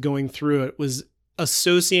as I was going through it, was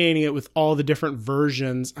associating it with all the different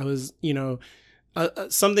versions. I was, a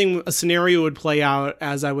scenario would play out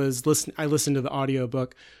as I was listening. I listened to the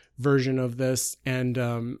audiobook version of this, and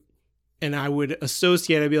I would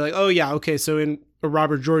associate, I'd be like, oh yeah, okay, so in a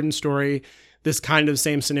Robert Jordan story, this kind of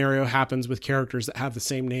same scenario happens with characters that have the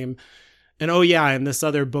same name. And oh yeah, in this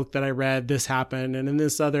other book that I read, this happened. And in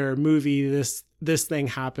this other movie, this thing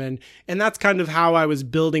happened. And that's kind of how I was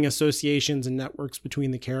building associations and networks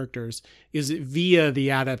between the characters, is via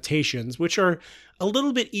the adaptations, which are a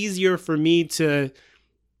little bit easier for me to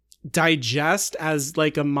digest as,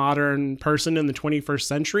 like, a modern person in the 21st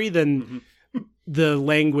century than the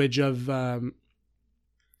language of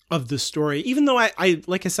the story. Even though I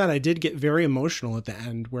like I said, I did get very emotional at the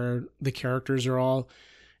end where the characters are all,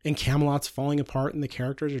 and Camelot's falling apart and the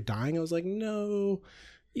characters are dying. I was like, no,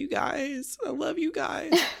 you guys, I love you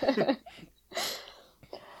guys.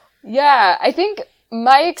 Yeah, I think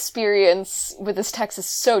my experience with this text is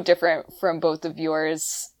so different from both of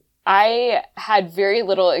yours. I had very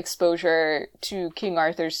little exposure to King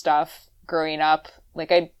Arthur stuff growing up.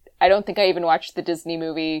 Like, I don't think I even watched the Disney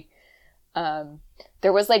movie.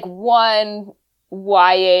 There was, like, one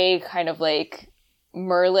YA kind of, like,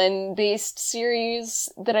 Merlin-based series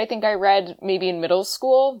that I think I read maybe in middle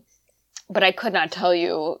school, but I could not tell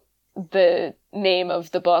you the name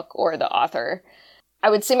of the book or the author. I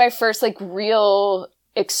would say my first, like, real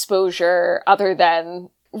exposure, other than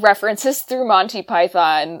references through Monty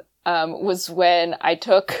Python, was when I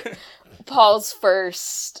took Paul's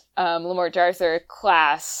first Lamort d'Arthur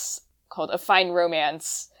class called A Fine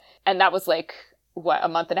Romance. And that was like, a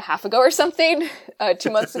month and a half ago or something, 2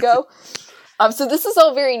 months ago. So this is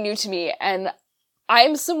all very new to me. And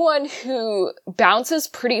I'm someone who bounces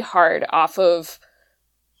pretty hard off of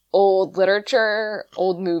old literature,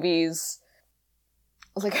 old movies.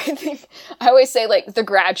 Like, I think I always say, like, The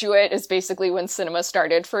Graduate is basically when cinema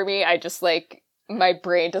started for me. I just, like, my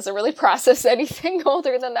brain doesn't really process anything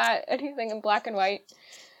older than that, anything in black and white.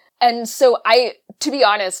 And so to be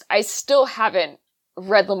honest, I still haven't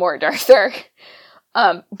read Lamort Arthur.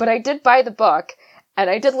 But I did buy the book, and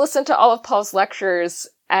I did listen to all of Paul's lectures,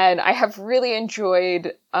 and I have really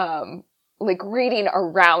enjoyed, like, reading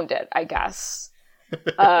around it, I guess.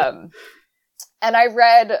 And I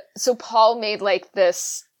read, so Paul made like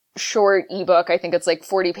this short ebook, I think it's like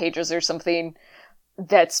 40 pages or something,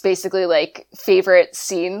 that's basically like favorite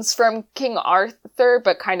scenes from King Arthur,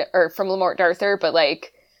 but or from Lamort Arthur, but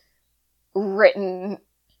like written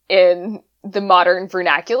in the modern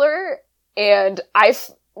vernacular. And I've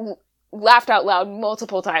laughed out loud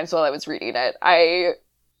multiple times while I was reading it.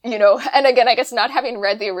 And again, I guess not having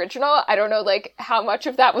read the original, I don't know like how much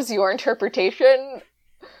of that was your interpretation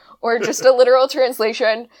or just a literal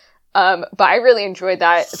translation. But I really enjoyed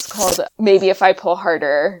that. It's called Maybe If I Pull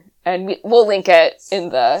Harder, and we'll link it in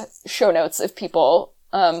the show notes if people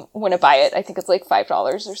want to buy it. I think it's like $5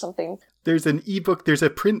 or something. There's an ebook. There's a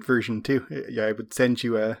print version too. Yeah, I would send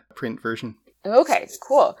you a print version. Okay,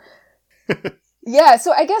 cool. Yeah,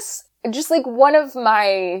 so I guess just like one of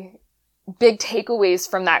my big takeaways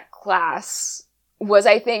from that class was,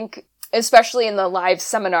 I think, especially in the live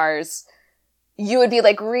seminars, you would be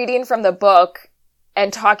like reading from the book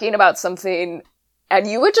and talking about something, and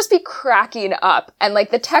you would just be cracking up, and like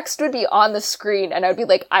the text would be on the screen, and I'd be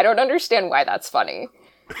like, I don't understand why that's funny.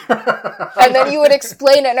 And then you would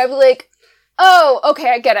explain it, and I'd be like, oh, okay,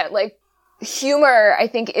 I get it. Like, humor, I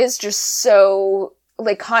think, is just so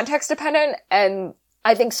like context dependent, and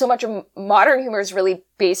I think so much of modern humor is really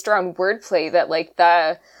based around wordplay that like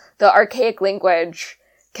the archaic language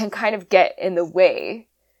can kind of get in the way.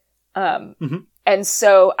 And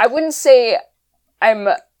so I wouldn't say I'm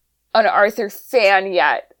an Arthur fan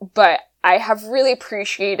yet, but I have really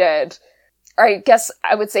appreciated, or I guess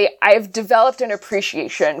I would say I've developed an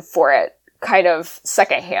appreciation for it kind of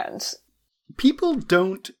secondhand. People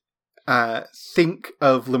don't think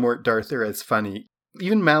of Lamort Arthur as funny.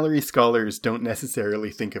 Even Mallory scholars don't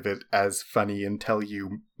necessarily think of it as funny until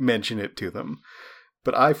you mention it to them.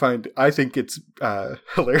 But I think it's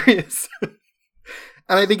hilarious.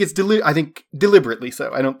 And I think it's deliberately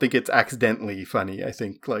so. I don't think it's accidentally funny. I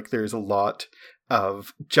think like there's a lot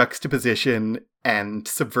of juxtaposition and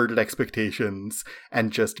subverted expectations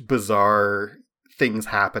and just bizarre things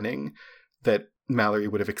happening that Mallory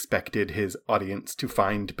would have expected his audience to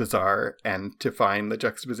find bizarre and to find the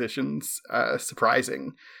juxtapositions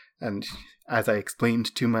surprising. And as I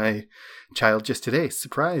explained to my child just today,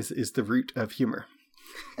 surprise is the root of humor.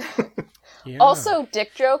 Yeah. Also,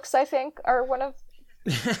 dick jokes, I think, are one of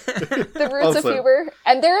the roots of humor.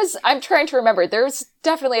 And I'm trying to remember, there's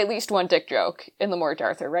definitely at least one dick joke in Lamort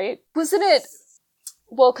Arthur, right? Wasn't it?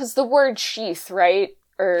 Well, because the word sheath, right?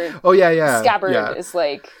 Or scabbard is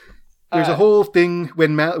like... There's a whole thing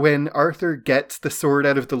when Arthur gets the sword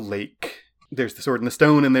out of the lake. There's the sword in the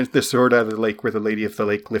stone, and there's the sword out of the lake where the Lady of the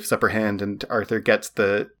Lake lifts up her hand, and Arthur gets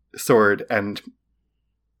the sword, and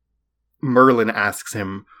Merlin asks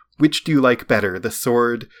him, which do you like better, the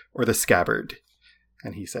sword or the scabbard?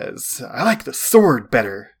 And he says, I like the sword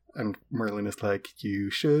better. And Merlin is like, you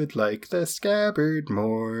should like the scabbard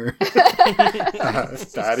more.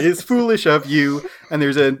 That is foolish of you. And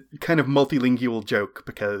there's a kind of multilingual joke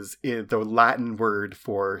because the Latin word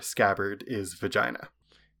for scabbard is vagina.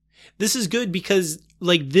 This is good because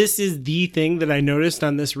like this is the thing that I noticed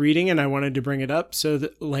on this reading, and I wanted to bring it up. So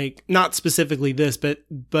that like not specifically this, but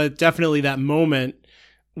definitely that moment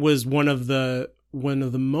was one of the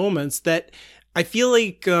moments that I feel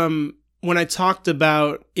like when I talked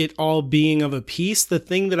about it all being of a piece, the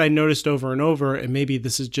thing that I noticed over and over, and maybe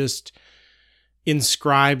this is just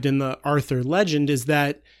inscribed in the Arthur legend, is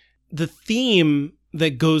that the theme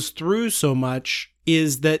that goes through so much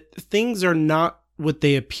is that things are not what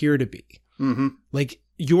they appear to be. Mm-hmm. Like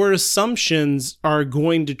your assumptions are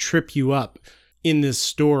going to trip you up in this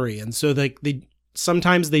story. And so like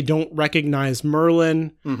sometimes they don't recognize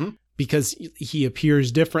Merlin because he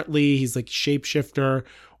appears differently. He's like shapeshifter,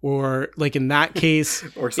 or like in that case,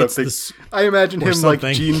 or something. I imagine him like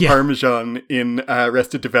Gene Parmesan in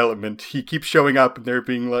Arrested Development. He keeps showing up and they're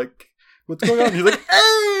being like, what's going on? He's like,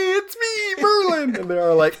 hey, it's me, Merlin. And they're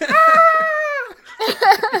all like, ah!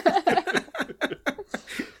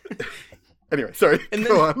 Anyway, sorry. And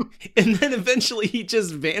Go then, on. and then eventually he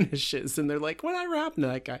just vanishes, and they're like, "Whatever happened to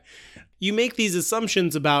that guy?" You make these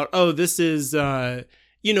assumptions about, oh, this is,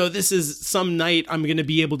 this is some knight I'm going to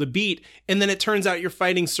be able to beat, and then it turns out you're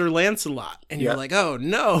fighting Sir Lancelot, and you're like, "Oh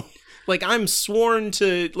no! Like I'm sworn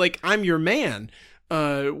to, like I'm your man.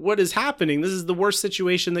 What is happening? This is the worst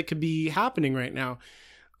situation that could be happening right now."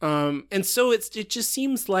 And so it just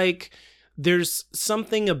seems like there's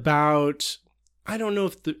something about, I don't know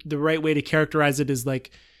if the right way to characterize it is like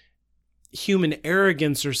human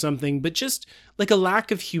arrogance or something, but just like a lack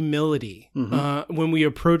of humility when we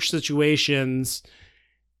approach situations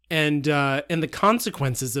and the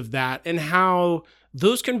consequences of that, and how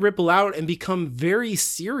those can ripple out and become very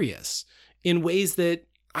serious in ways that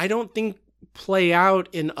I don't think play out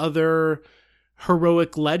in other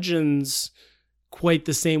heroic legends quite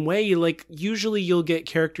the same way. Like usually you'll get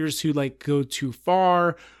characters who like go too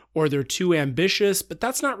far or they're too ambitious, but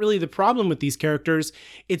that's not really the problem with these characters.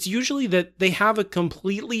 It's usually that they have a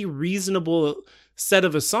completely reasonable set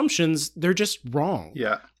of assumptions. They're just wrong.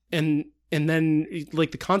 Yeah. And then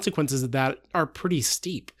like the consequences of that are pretty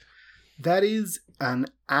steep. That is an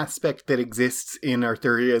aspect that exists in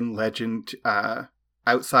Arthurian legend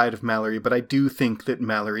outside of Mallory, but I do think that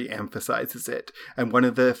Mallory emphasizes it. And one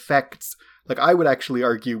of the effects, like I would actually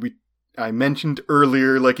argue, I mentioned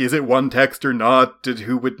earlier, like, is it one text or not?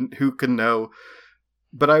 Who can know?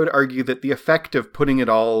 But I would argue that the effect of putting it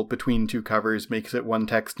all between two covers makes it one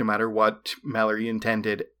text no matter what Mallory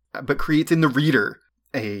intended, but creates in the reader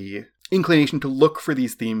a inclination to look for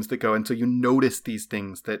these themes that go, and so you notice these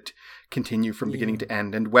things that continue from beginning to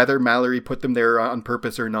end. And whether Mallory put them there on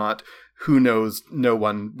purpose or not, who knows? No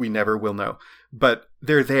one, we never will know. But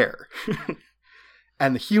they're there.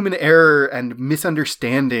 And the human error and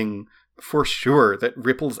misunderstanding, for sure, that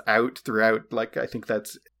ripples out throughout. Like, I think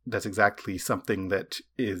that's exactly something that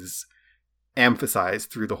is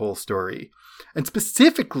emphasized through the whole story. And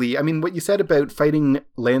specifically, I mean, what you said about fighting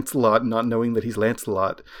Lancelot and not knowing that he's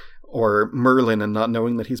Lancelot, or Merlin and not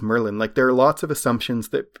knowing that he's Merlin. Like, there are lots of assumptions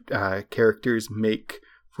that characters make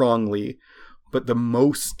wrongly, but the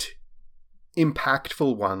most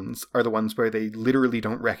impactful ones are the ones where they literally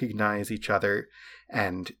don't recognize each other,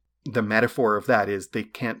 and the metaphor of that is they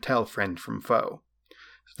can't tell friend from foe.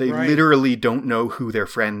 They literally don't know who their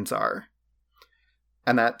friends are,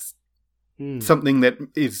 and that's something that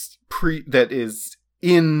is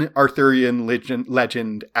in Arthurian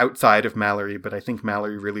legend outside of Mallory, but I think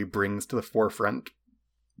Mallory really brings to the forefront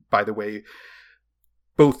by the way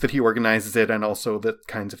both that he organizes it and also the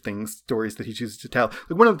kinds of stories that he chooses to tell.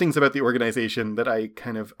 Like, one of the things about the organization that I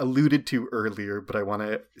kind of alluded to earlier, but I want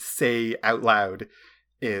to say out loud,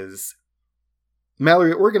 is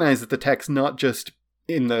Mallory organizes the text not just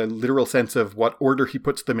in the literal sense of what order he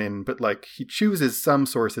puts them in, but like he chooses some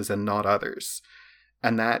sources and not others.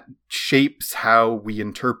 And that shapes how we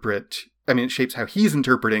interpret. I mean, it shapes how he's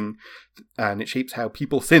interpreting, and it shapes how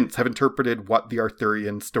people since have interpreted what the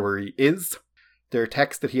Arthurian story is. There are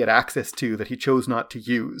texts that he had access to that he chose not to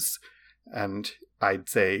use, and I'd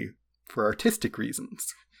say for artistic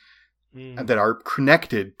reasons, and that are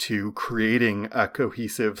connected to creating a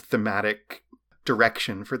cohesive thematic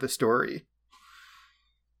direction for the story.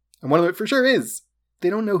 And one of it for sure is, they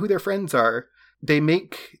don't know who their friends are. They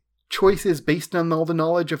make choices based on all the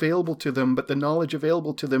knowledge available to them, but the knowledge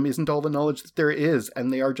available to them isn't all the knowledge that there is,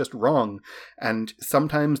 and they are just wrong. And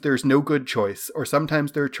sometimes there's no good choice, or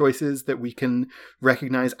sometimes there are choices that we can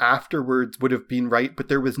recognize afterwards would have been right, but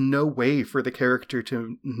there was no way for the character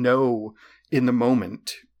to know in the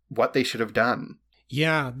moment what they should have done.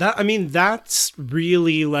 Yeah, that's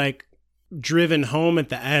really like driven home at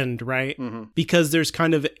the end, right? Mm-hmm. Because there's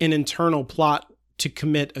kind of an internal plot to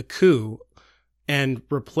commit a coup and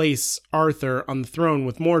replace Arthur on the throne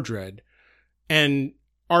with Mordred. And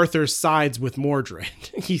Arthur sides with Mordred.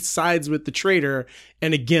 He sides with the traitor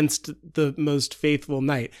and against the most faithful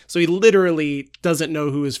knight. So he literally doesn't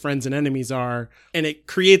know who his friends and enemies are. And it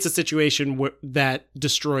creates a situation that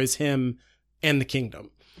destroys him and the kingdom.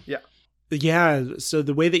 Yeah, so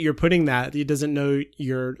the way that you're putting that, he doesn't know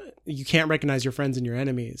you can't recognize your friends and your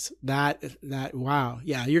enemies. That wow.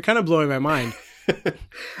 Yeah, you're kind of blowing my mind.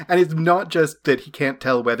 And it's not just that he can't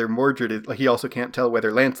tell whether Mordred is, like, he also can't tell whether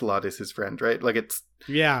Lancelot is his friend, right? Like, it's,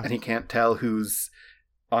 yeah. And he can't tell who's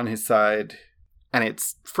on his side, and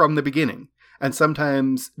it's from the beginning. And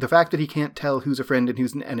sometimes the fact that he can't tell who's a friend and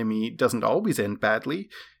who's an enemy doesn't always end badly.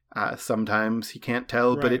 Sometimes he can't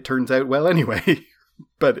tell, right. But it turns out well anyway.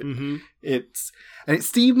 But it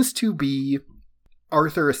seems to be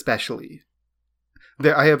Arthur especially.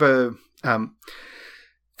 I have a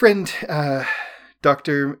friend,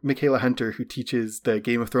 Dr. Michaela Hunter, who teaches the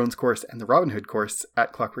Game of Thrones course and the Robin Hood course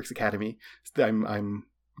at Clockworks Academy. I'm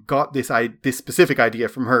got this specific idea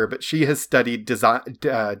from her, but she has studied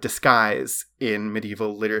disguise in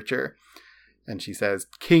medieval literature. And she says,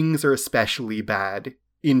 kings are especially bad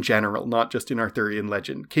in general, not just in Arthurian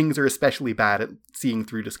legend. Kings are especially bad at seeing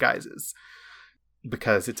through disguises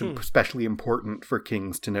because it's especially important for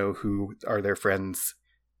kings to know who are their friends.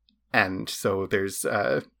 And so they're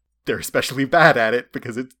especially bad at it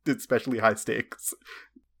because it's especially high stakes.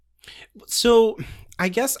 So I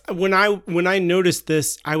guess when I noticed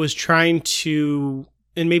this, I was trying to,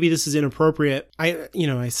 and maybe this is inappropriate.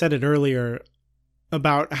 I said it earlier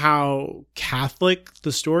about how Catholic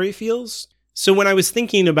the story feels. So when I was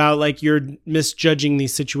thinking about like you're misjudging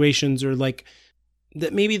these situations, or like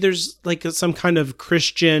that maybe there's like some kind of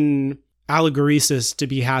Christian allegoresis to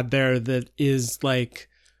be had there that is like,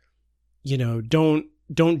 don't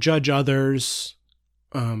judge others,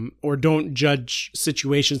 or don't judge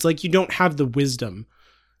situations. Like you don't have the wisdom,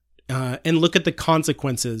 and look at the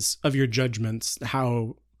consequences of your judgments,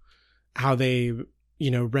 how they,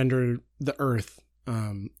 render the earth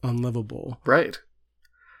unlivable. Right.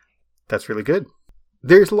 That's really good.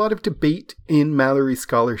 There's a lot of debate in Malory's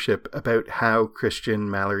scholarship about how Christian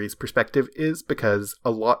Malory's perspective is, because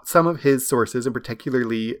some of his sources, and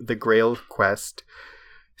particularly the Grail Quest,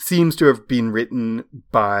 seems to have been written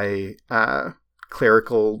by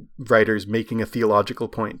clerical writers making a theological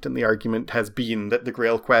point, and the argument has been that the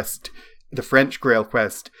Grail Quest, the French Grail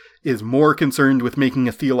Quest, is more concerned with making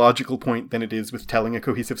a theological point than it is with telling a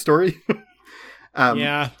cohesive story.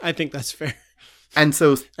 Yeah, I think that's fair. And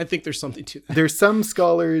so I think there's something to that. There's some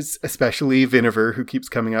scholars, especially Viniver, who keeps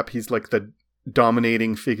coming up. He's like the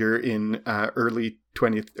dominating figure in early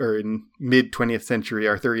 20th or in mid 20th century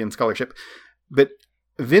Arthurian scholarship. But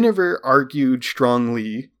Viniver argued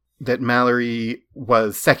strongly that Malory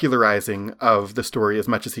was secularizing of the story as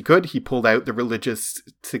much as he could. He pulled out the religious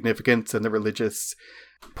significance and the religious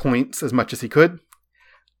points as much as he could.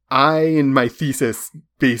 In my thesis,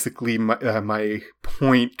 basically my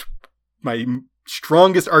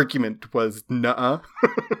strongest argument was nuh-uh.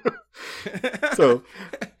 So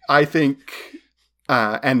I think,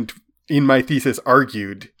 and in my thesis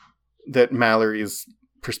argued that Malory's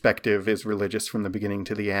perspective is religious from the beginning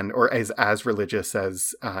to the end, or as religious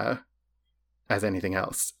as anything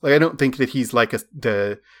else. Like, I don't think that he's like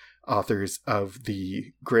the authors of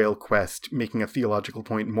the Grail Quest making a theological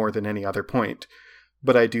point more than any other point.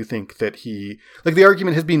 But I do think that the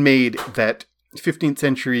argument has been made that 15th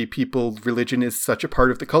century people, religion is such a part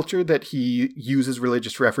of the culture that he uses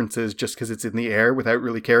religious references just because it's in the air without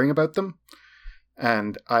really caring about them.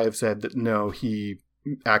 And I have said that no, he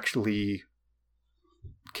actually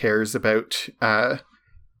cares about the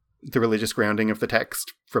religious grounding of the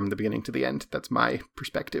text from the beginning to the end. That's my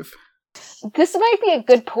perspective. This might be a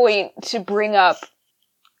good point to bring up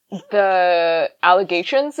the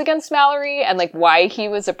allegations against Malory and like why he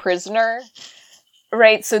was a prisoner.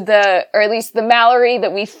 Right, so or at least the Malory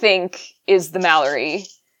that we think is the Malory,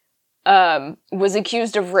 was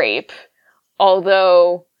accused of rape,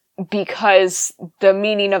 although because the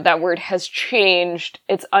meaning of that word has changed,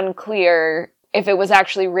 it's unclear if it was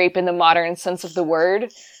actually rape in the modern sense of the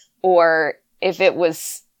word, or if it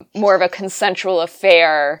was more of a consensual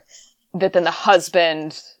affair that then the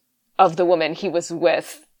husband of the woman he was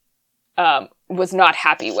with was not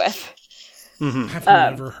happy with. Mm-hmm. I've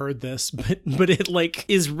never heard this, but it like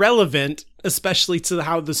is relevant, especially to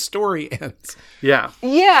how the story ends. Yeah.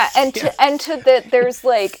 Yeah, and to that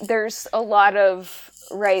there's a lot of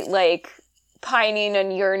like pining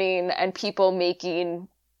and yearning and people making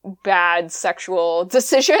bad sexual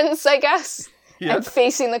decisions, I guess, and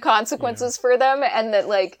facing the consequences for them, and that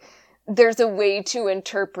like there's a way to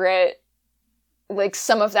interpret like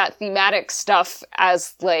some of that thematic stuff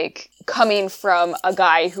as like coming from a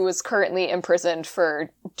guy who is currently imprisoned for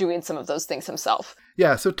doing some of those things himself.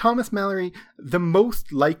 Yeah, so Thomas Malory, the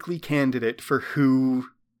most likely candidate for who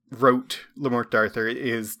wrote Le Morte d'Arthur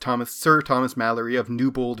is Sir Thomas Malory of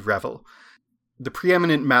Newbold Revel. The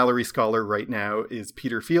preeminent Malory scholar right now is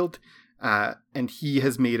Peter Field, and he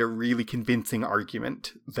has made a really convincing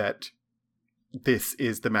argument that this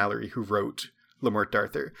is the Malory who wrote Le Morte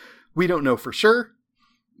d'Arthur. We don't know for sure,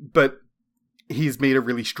 but he's made a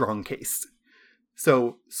really strong case.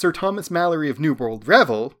 So Sir Thomas Malory of Newbold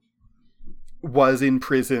Revel was in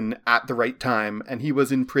prison at the right time, and he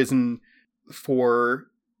was in prison for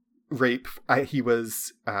rape. He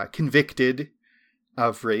was convicted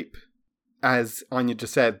of rape, as Anya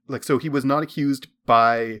just said. Like, so he was not accused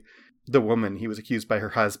by the woman, he was accused by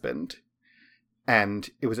her husband. And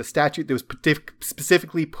it was a statute that was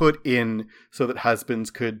specifically put in so that husbands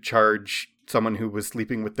could charge someone who was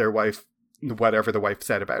sleeping with their wife whatever the wife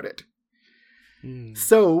said about it.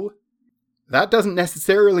 So that doesn't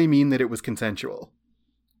necessarily mean that it was consensual.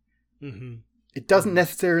 It doesn't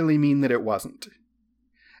necessarily mean that it wasn't.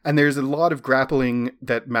 And there's a lot of grappling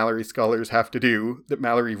that Mallory scholars have to do, that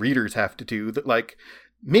Mallory readers have to do, that like,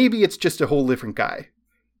 maybe it's just a whole different guy.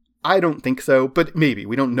 I don't think so, but maybe.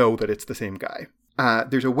 We don't know that it's the same guy.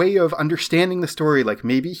 There's a way of understanding the story, like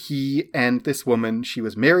maybe he and this woman, she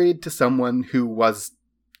was married to someone who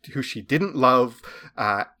she didn't love,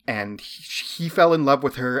 and he fell in love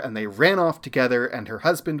with her, and they ran off together, and her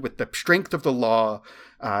husband, with the strength of the law,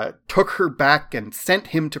 took her back and sent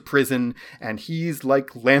him to prison, and he's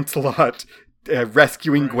like Lancelot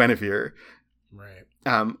rescuing Guinevere.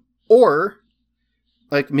 Right. Or,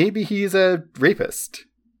 like, maybe he's a rapist.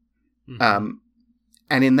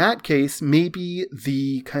 And in that case, maybe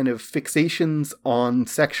the kind of fixations on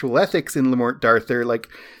sexual ethics in Lamort D'Arthur, like,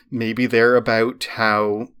 maybe they're about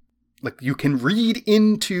how, like, you can read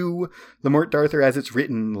into Lamort D'Arthur as it's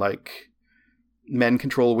written, like, men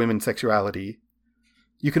control women's sexuality.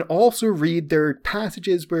 You can also read there are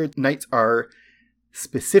passages where knights are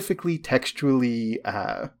specifically textually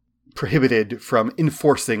prohibited from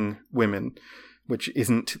enforcing women, which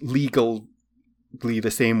isn't legally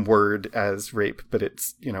the same word as rape, but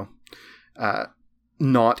it's,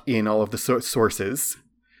 not in all of the sources.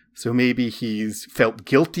 So maybe he's felt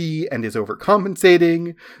guilty and is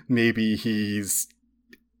overcompensating. Maybe he's,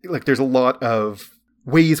 like, there's a lot of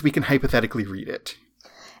ways we can hypothetically read it.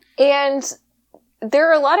 And there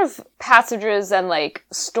are a lot of passages and, like,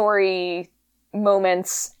 story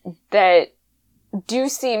moments that do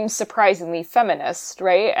seem surprisingly feminist,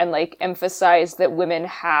 right? And, like, emphasize that women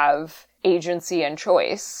have agency and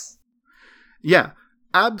choice. Yeah,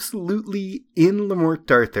 absolutely. In Lamort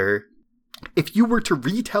D'Arthur, if you were to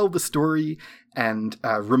retell the story and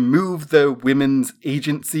remove the women's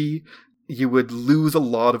agency, you would lose a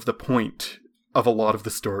lot of the point of a lot of the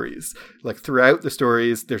stories. Like, throughout the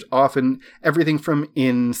stories, there's often everything from,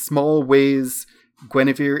 in small ways,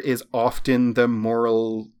 Guinevere is often the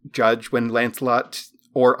moral judge when Lancelot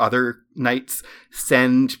or other knights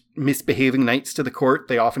send misbehaving knights to the court.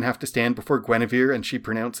 They often have to stand before Guinevere and she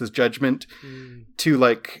pronounces judgment. To,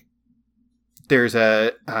 like, there's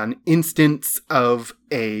an instance of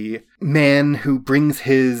a man who brings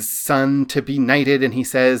his son to be knighted, and he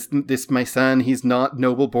says, "This my son, he's not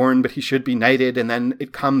noble born, but he should be knighted." And then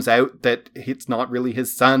it comes out that it's not really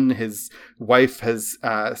his son. His wife has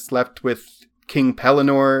slept with King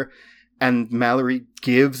Pellinore, and Mallory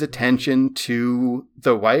gives attention to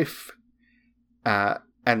the wife.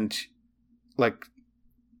 And, like,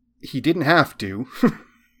 he didn't have to.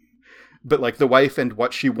 But, like, the wife and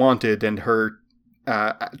what she wanted, and her,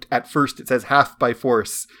 at first it says half by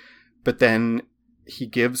force, but then he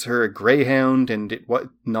gives her a greyhound,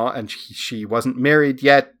 and she wasn't married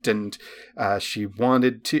yet, and she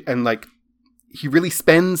wanted to, and, like, he really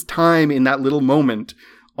spends time in that little moment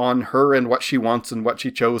on her and what she wants and what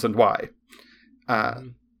she chose and why.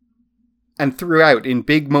 And throughout, in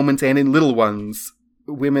big moments and in little ones,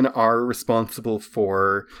 women are responsible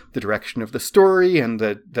for the direction of the story, and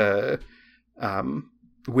the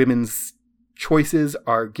women's choices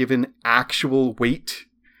are given actual weight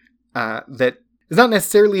that is not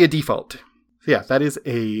necessarily a default. So yeah, that is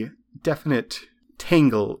a definite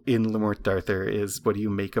tangle in Lamort D'Arthur, is what do you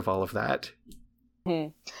make of all of that?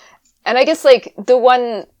 And I guess, like, the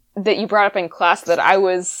one that you brought up in class that I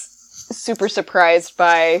was super surprised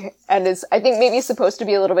by, and is, I think, maybe supposed to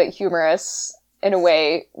be a little bit humorous in a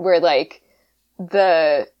way, where, like,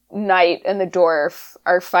 the knight and the dwarf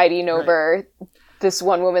are fighting over this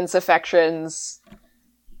one woman's affections,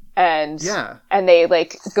 and they,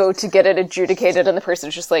 like, go to get it adjudicated, and the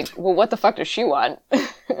person's just like, well, what the fuck does she want?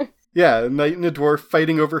 Yeah, a knight and a dwarf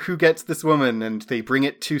fighting over who gets this woman, and they bring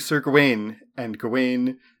it to Sir Gawain, and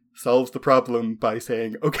Gawain solves the problem by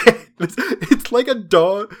saying, okay, it's like a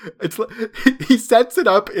dog. It's like, he sets it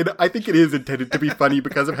up, and I think it is intended to be funny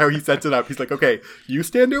because of how he sets it up. He's like, okay, you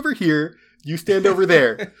stand over here, you stand over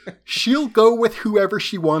there. She'll go with whoever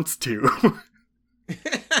she wants to.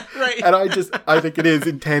 Right. And I think it is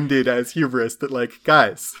intended as humorous that, like,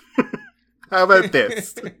 guys, how about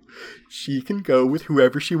this? She can go with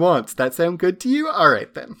whoever she wants. That sound good to you? All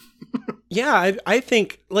right, then. Yeah, I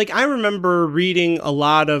think, like, I remember reading a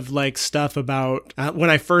lot of, like, stuff about when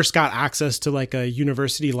I first got access to, like, a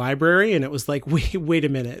university library, and it was like, wait a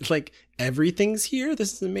minute, like, everything's here?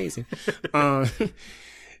 This is amazing.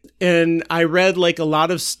 And I read, like, a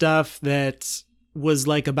lot of stuff that was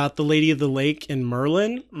like about the Lady of the Lake and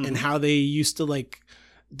Merlin and how they used to like,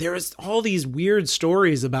 there was all these weird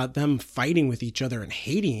stories about them fighting with each other and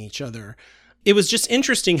hating each other. It was just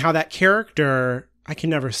interesting how that character, I can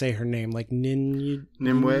never say her name, like Nimue.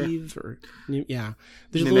 Yeah.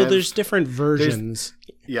 There's different versions.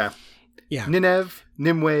 Yeah. Nineveh,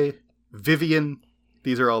 Nimue, Vivian.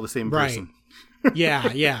 These are all the same person. Right.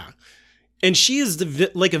 Yeah. And she is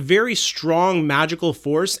like a very strong magical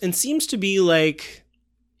force and seems to be like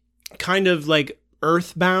kind of like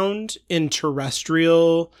earthbound in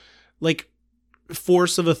terrestrial like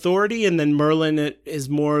force of authority, and then Merlin is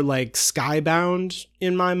more like skybound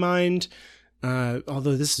in my mind.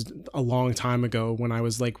 Although this is a long time ago when I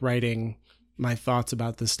was like writing my thoughts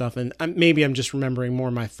about this stuff, and maybe I'm just remembering more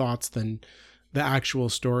my thoughts than the actual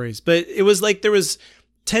stories. But it was like there was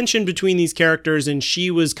tension between these characters, and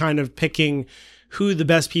she was kind of picking who the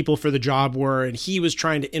best people for the job were, and he was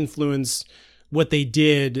trying to influence what they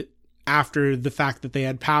did after the fact that they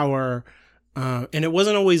had power. And it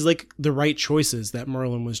wasn't always like the right choices that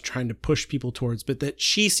Merlin was trying to push people towards, but that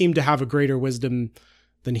she seemed to have a greater wisdom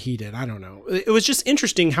than he did. I don't know. It was just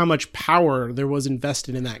interesting how much power there was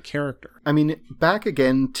invested in that character. I mean, back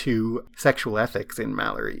again to sexual ethics in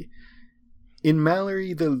Mallory. In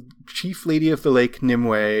Mallory, the chief lady of the lake,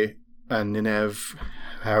 Nimue, Nineveh,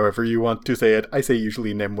 however you want to say it. I say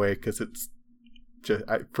usually Nimue because it's just,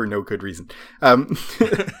 for no good reason.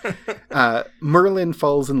 Merlin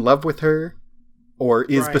falls in love with her or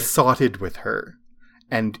is besotted with her.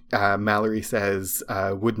 And Mallory says,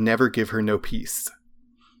 would never give her no peace.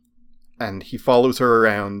 And he follows her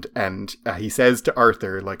around and he says to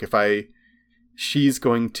Arthur, like, she's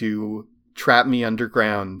going to trap me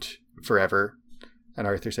underground forever. And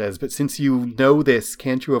Arthur says, but since you know this,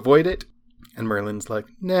 can't you avoid it? And Merlin's like,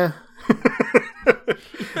 nah.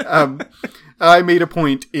 I made a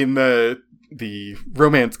point in the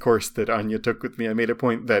romance course that Anya took with me. I made a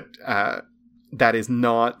point that that is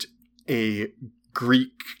not a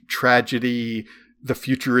Greek tragedy. The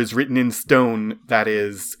future is written in stone. That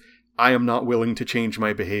is, I am not willing to change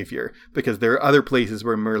my behavior, because there are other places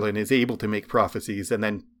where Merlin is able to make prophecies and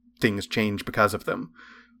then things change because of them.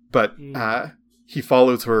 But he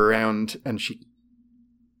follows her around and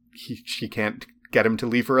she can't get him to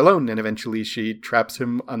leave her alone, and eventually she traps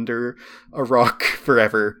him under a rock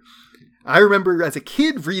forever. I remember as a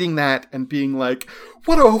kid reading that and being like,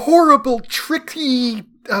 what a horrible, tricky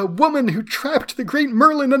woman who trapped the great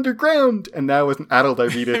Merlin underground. And now as an adult I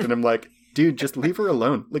read it and I'm like, dude, just leave her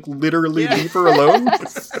alone. Like, literally leave her alone.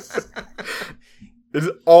 Is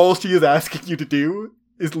all she is asking you to do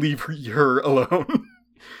is leave her alone.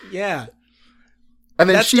 Yeah. And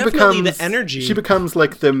then that's she definitely becomes the energy. She becomes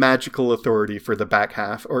like the magical authority for the back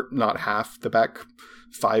half, or not half, the back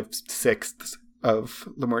 5/6 of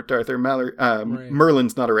Le Morte d'Arthur.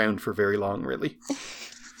 Merlin's not around for very long, really.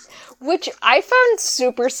 Which I found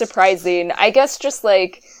super surprising. I guess just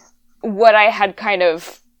like what I had kind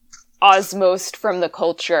of osmosed from the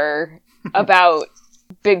culture about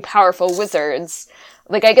big, powerful wizards.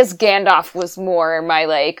 Like, I guess Gandalf was more my,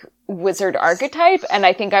 like, wizard archetype, and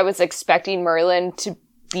I think I was expecting Merlin to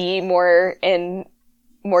be more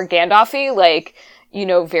Gandalf-y, like, you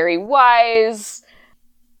know, very wise,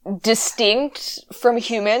 distinct from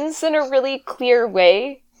humans in a really clear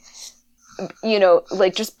way. You know,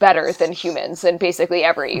 like, just better than humans in basically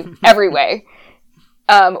every way.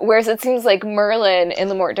 Whereas it seems like Merlin in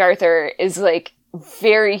Le Morte d'Arthur is, like,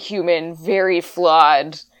 very human, very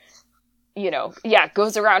flawed, you know,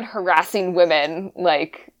 goes around harassing women,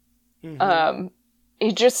 like,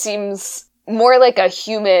 it just seems more like a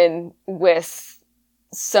human with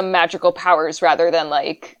some magical powers rather than,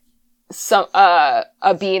 like, some, a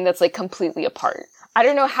being that's, like, completely apart. I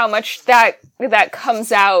don't know how much that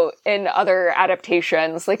comes out in other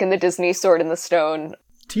adaptations, like in the Disney Sword in the Stone.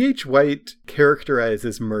 T.H. White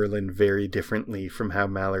characterizes Merlin very differently from how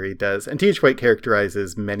Mallory does. And T.H. White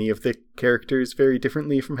characterizes many of the characters very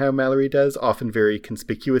differently from how Mallory does, often very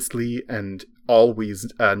conspicuously and always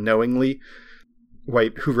knowingly.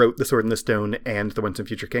 White, who wrote The Sword in the Stone and The Once and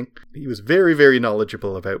Future King. He was very, very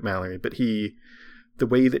knowledgeable about Mallory, but the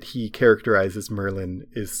way that he characterizes Merlin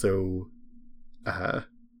is so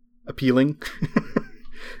appealing.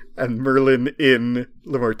 And Merlin in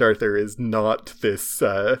Le Morte d'Arthur is not this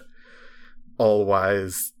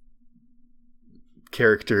all-wise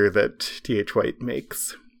character that T.H. White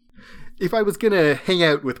makes. If I was going to hang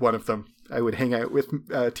out with one of them, I would hang out with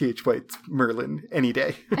T.H. White's Merlin any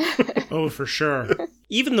day. Oh, for sure.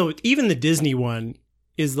 Even the Disney one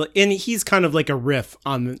is, and he's kind of like a riff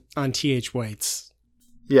on T.H. White's.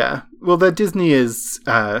 Yeah. Well, the Disney is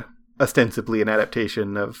a ostensibly an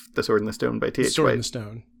adaptation of The Sword in the Stone by T.H. Sword White. in the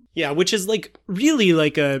Stone. Yeah, which is like really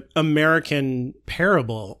like a American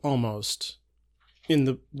parable almost in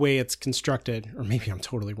the way it's constructed. Or maybe I'm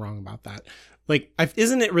totally wrong about that. Like,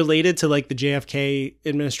 isn't it related to like the JFK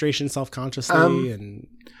administration self-consciously and...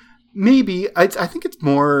 Maybe. I think it's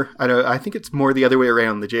more, I think it's more the other way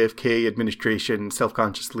around. The JFK administration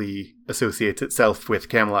self-consciously associates itself with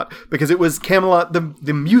Camelot, because it was Camelot,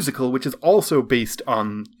 the musical, which is also based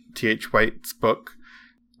on T.H. White's book,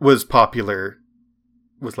 was popular,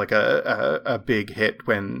 was like a big hit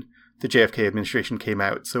when the JFK administration came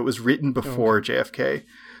out. So it was written before JFK.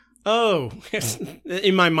 Oh,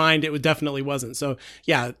 in my mind, it definitely wasn't. So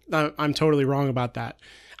yeah, I'm totally wrong about that.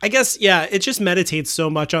 I guess, yeah, it just meditates so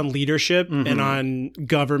much on leadership and on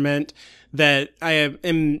government that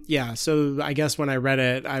so I guess when I read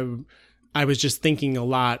it, I was just thinking a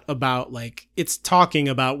lot about, like, it's talking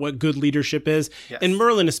about what good leadership is. Yes. And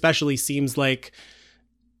Merlin especially seems like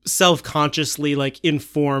self-consciously like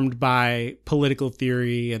informed by political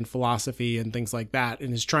theory and philosophy and things like that,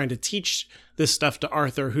 and is trying to teach this stuff to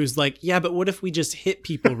Arthur, who's like, yeah, but what if we just hit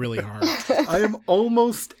people really hard? I am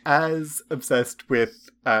almost as obsessed with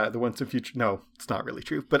the Once and Future... No, it's not really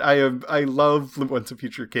true, but I love the Once and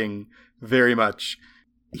Future King very much.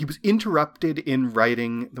 He was interrupted in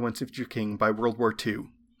writing the Once and Future King by World War II.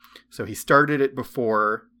 So he started it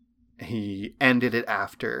before, he ended it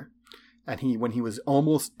after. And when he was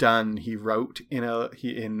almost done, he wrote in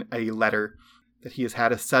a letter that he has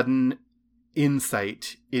had a sudden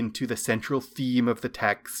insight into the central theme of the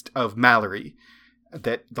text of Malory,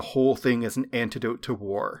 that the whole thing is an antidote to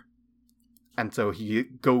war. And so he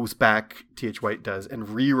goes back, T.H. White does, and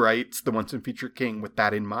rewrites the Once and Future King with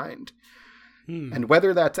that in mind. And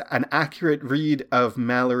whether that's an accurate read of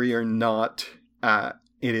Malory or not,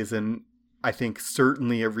 it is I think,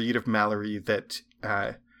 certainly a read of Malory that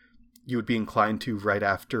you would be inclined to right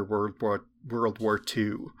after World War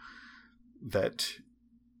II, that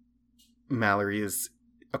Malory is,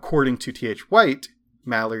 according to T.H. White,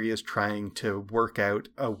 Malory is trying to work out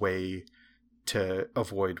a way to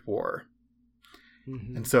avoid war.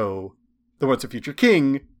 Mm-hmm. And so the Once and Future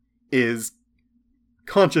King is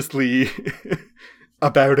consciously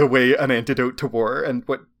about an antidote to war, and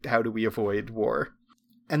how do we avoid war.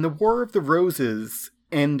 And the War of the Roses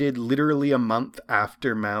ended literally a month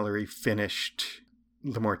after Malory finished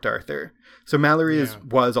Le Morte d'Arthur. So Malory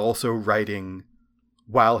was also writing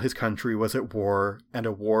while his country was at war, and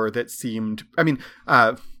a war that seemed... I mean,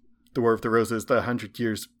 the War of the Roses, the 100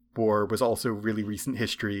 Years' War, was also really recent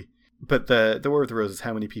history. But the War of the Roses,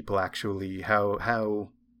 how many people actually... How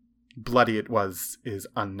bloody it was is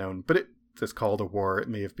unknown. But it's called a war. It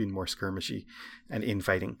may have been more skirmishy and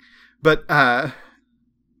infighting. But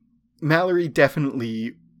Malory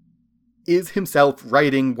definitely is himself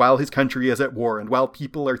writing while his country is at war, and while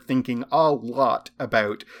people are thinking a lot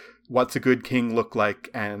about what's a good king look like,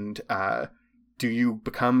 and do you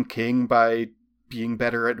become king by being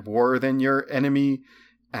better at war than your enemy?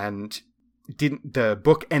 And the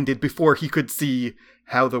book ended before he could see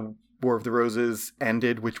how the War of the Roses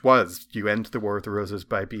ended, which was you end the War of the Roses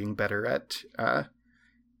by being better at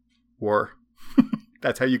war.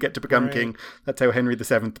 That's how you get to become king. That's how Henry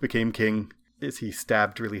VII became king, is he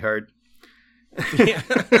stabbed really hard. Yeah.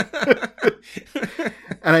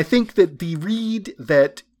 And I think that the read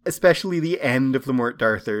that, especially the end of Le Morte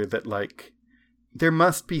d'Arthur, that like, there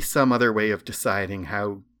must be some other way of deciding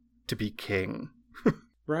how to be king.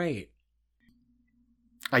 Right.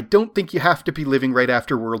 I don't think you have to be living right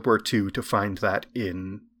after World War II to find that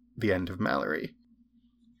in the end of Malory.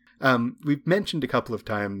 We've mentioned a couple of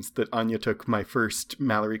times that Anya took my first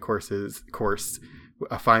Malory course,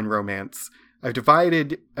 A Fine Romance. I've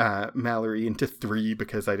divided Malory into 3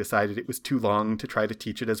 because I decided it was too long to try to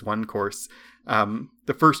teach it as one course.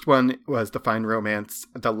 The first one was The Fine Romance.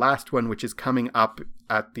 The last one, which is coming up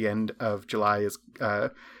at the end of July, is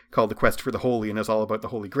called The Quest for the Holy and is all about the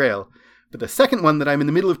Holy Grail. But the second one that I'm in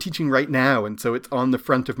the middle of teaching right now, and so it's on the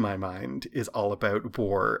front of my mind, is all about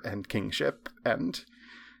war and kingship. And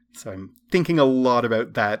so I'm thinking a lot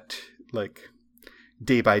about that, like,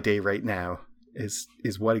 day by day right now, is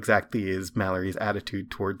what exactly is Malory's attitude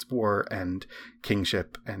towards war and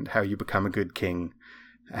kingship, and how you become a good king,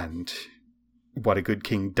 and what a good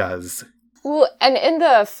king does. Well, and in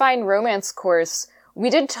the Fine Romance course, we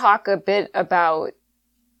did talk a bit about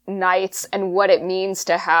knights and what it means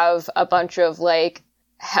to have a bunch of, like,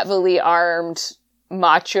 heavily armed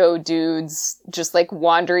macho dudes just, like,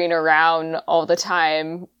 wandering around all the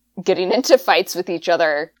time, getting into fights with each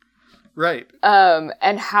other. Right.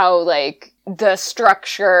 And how, like, the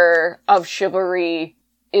structure of chivalry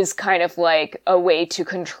is kind of like a way to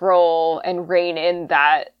control and rein in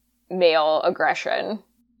that male aggression.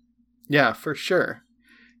 Yeah, for sure.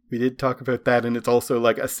 We did talk about that, and it's also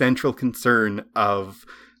like a central concern of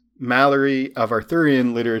Malory, of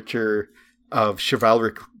Arthurian literature, of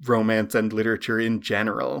chivalric romance and literature in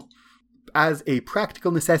general. As a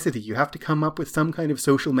practical necessity, you have to come up with some kind of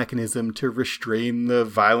social mechanism to restrain the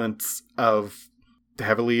violence of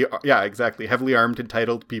heavily armed,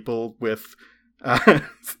 entitled people with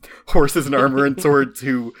horses and armor and swords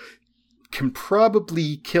who can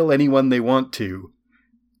probably kill anyone they want to,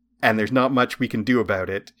 and there's not much we can do about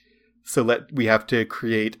it. So we have to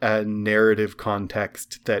create a narrative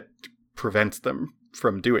context that prevents them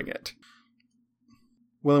from doing it.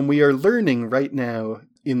 Well, and we are learning right now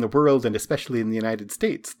in the world, and especially in the United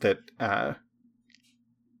States, that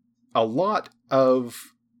a lot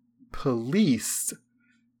of police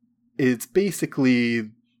is basically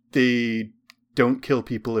they don't kill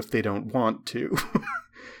people if they don't want to.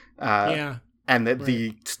 And that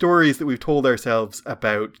the stories that we've told ourselves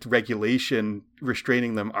about regulation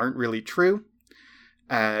restraining them aren't really true.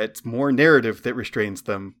 It's more narrative that restrains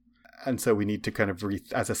them. And so we need to kind of,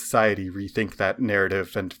 as a society, rethink that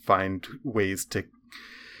narrative and find ways to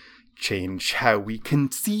change how we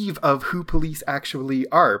conceive of who police actually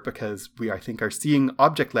are, because we, I think, are seeing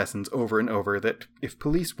object lessons over and over that if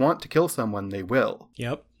police want to kill someone, they will.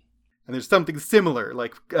 Yep. And there's something similar,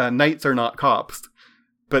 like knights are not cops,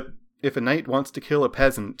 but if a knight wants to kill a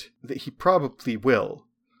peasant, that he probably will.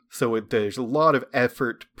 So there's a lot of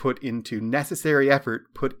necessary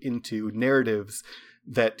effort put into narratives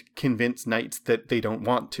that convince knights that they don't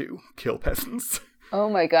want to kill peasants. Oh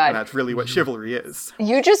my god. And that's really what chivalry is.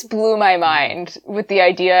 You just blew my mind with the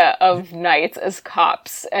idea of knights as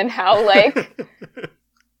cops and how, like,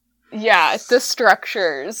 the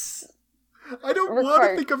structures. I don't want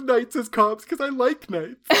to think of knights as cops because I like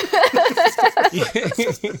knights.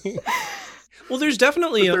 Well, there's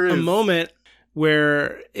definitely a moment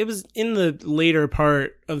where it was in the later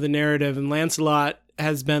part of the narrative, and Lancelot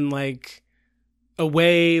has been like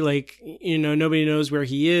away, like, you know, nobody knows where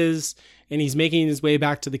he is, and he's making his way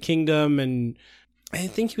back to the kingdom, and I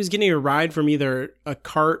think he was getting a ride from either a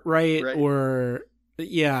cart, right? Or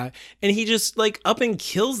yeah, and he just like up and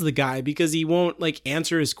kills the guy because he won't like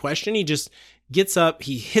answer his question. He just gets up,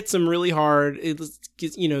 he hits him really hard. It,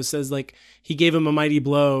 you know, says like he gave him a mighty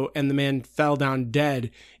blow and the man fell down dead.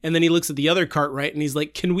 And then he looks at the other cart, right? And he's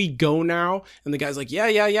like, "Can we go now?" And the guy's like,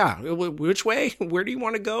 yeah. Which way? Where do you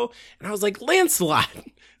want to go? And I was like, Lancelot,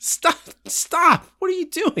 stop. What are you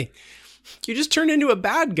doing? You just turned into a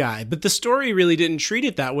bad guy. But the story really didn't treat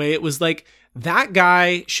it that way. It was like, that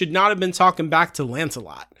guy should not have been talking back to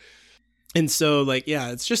Lancelot. And so, like,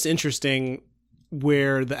 yeah, it's just interesting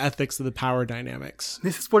where the ethics of the power dynamics.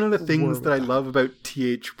 This is one of the things that I love about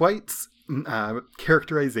T.H. White's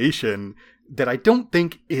characterization that I don't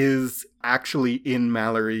think is actually in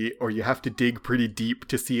Malory, or you have to dig pretty deep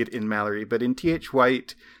to see it in Malory. But in T.H.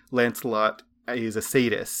 White, Lancelot is a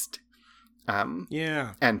sadist.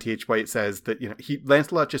 And T.H. White says that, you know,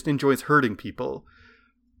 Lancelot just enjoys hurting people.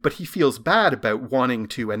 But he feels bad about wanting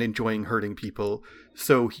to and enjoying hurting people,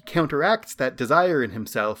 so he counteracts that desire in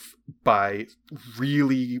himself by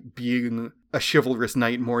really being a chivalrous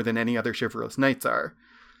knight more than any other chivalrous knights are.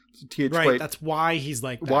 So T.H. White, that's why he's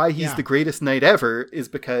like that. Why he's the greatest knight ever is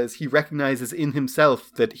because he recognizes in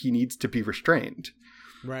himself that he needs to be restrained.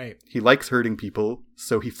 Right. He likes hurting people,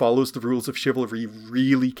 so he follows the rules of chivalry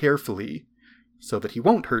really carefully, so that he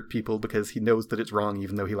won't hurt people because he knows that it's wrong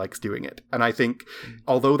even though he likes doing it. And I think,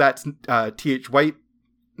 although that's T.H. White,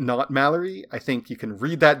 not Malory, I think you can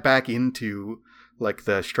read that back into like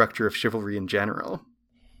the structure of chivalry in general.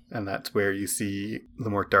 And that's where you see Le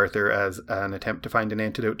Morte d'Arthur as an attempt to find an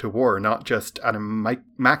antidote to war, not just on a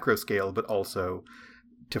macro scale, but also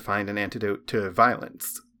to find an antidote to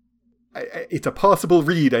violence. It's a possible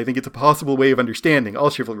read. I think it's a possible way of understanding. All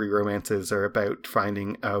chivalry romances are about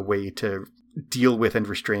finding a way to deal with and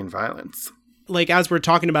restrain violence. Like, as we're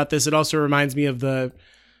talking about this, it also reminds me of the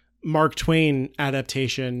Mark Twain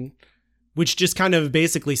adaptation, which just kind of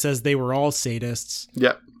basically says they were all sadists.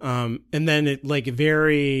 Yeah. And then it like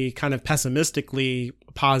very kind of pessimistically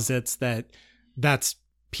posits that that's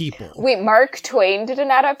people. Wait, Mark Twain did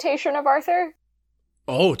an adaptation of Arthur?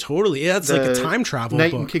 Oh, totally. Yeah, it's like a time travel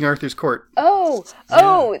Knight book. in King Arthur's Court. Oh.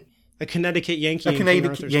 A Connecticut Yankee. A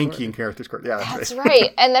Connecticut Yankee in King Arthur's Court. Yeah, that's right.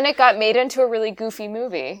 And then it got made into a really goofy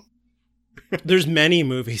movie. There's many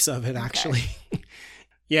movies of it, actually. Okay.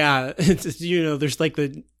 Yeah, it's, you know, there's like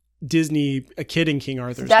the Disney A Kid in King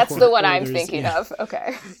Arthur's That's Court. The one I'm thinking of.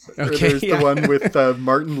 Okay. There's the one with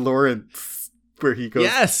Martin Lawrence where he goes.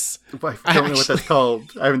 Yes, I don't know what that's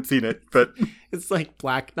called. I haven't seen it, but it's like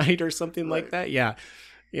Black Knight or something like that. Yeah,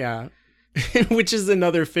 which is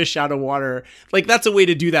another fish out of water. Like, that's a way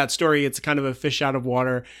to do that story. It's kind of a fish out of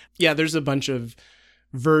water. Yeah, there's a bunch of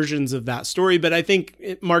versions of that story, but I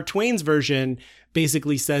think Mark Twain's version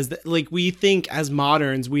basically says that, like, we think as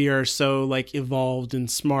moderns we are so like evolved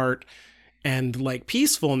and smart and like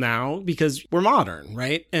peaceful now because we're modern,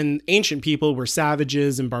 right? And ancient people were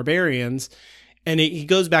savages and barbarians. And he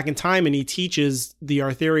goes back in time and he teaches the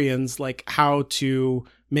Arthurians like how to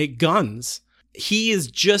make guns. He is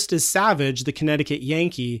just as savage, the Connecticut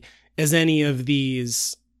Yankee, as any of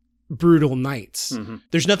these brutal knights. Mm-hmm.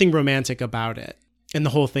 There's nothing romantic about it. And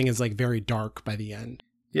the whole thing is like very dark by the end.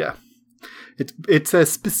 Yeah. It's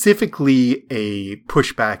specifically a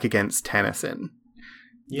pushback against Tennyson.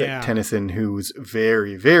 Yeah. Tennyson, who's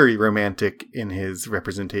very, very romantic in his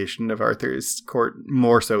representation of Arthur's court,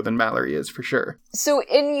 more so than Malory is, for sure. So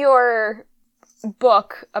in your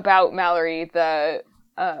book about Malory,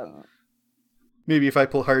 Maybe if I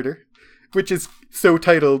pull harder, which is so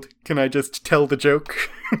titled, can I just tell the joke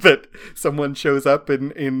that someone shows up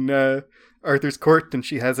in Arthur's court and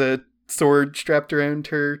she has a sword strapped around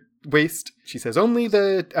her waist? She says, only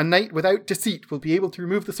a knight without deceit will be able to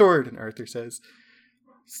remove the sword. And Arthur says,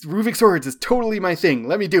 removing swords is totally my thing.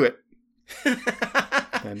 Let me do it.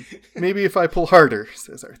 And maybe if I pull harder,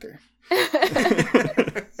 says Arthur.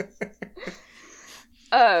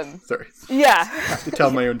 Sorry. Yeah. I have to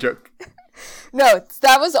tell my own joke. No,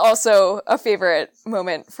 that was also a favorite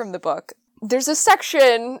moment from the book. There's a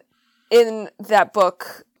section in that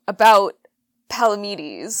book about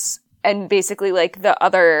Palamedes and basically like the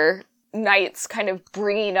other knights kind of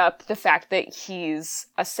bringing up the fact that he's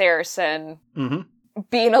a Saracen,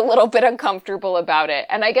 being a little bit uncomfortable about it.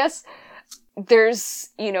 And I guess there's,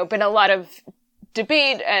 been a lot of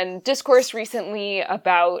debate and discourse recently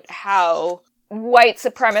about how white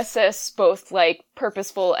supremacists, both like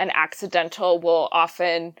purposeful and accidental, will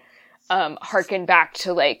often harken back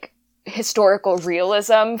to like historical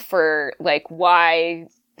realism for like why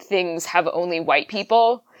things have only white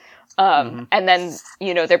people. And then,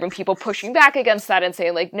 there have been people pushing back against that and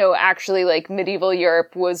saying like, no, actually like medieval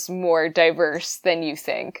Europe was more diverse than you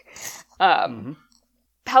think.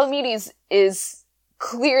 Palamedes is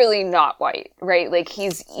clearly not white, right? Like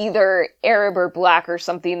he's either Arab or black or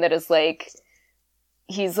something that is like,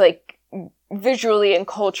 he's like visually and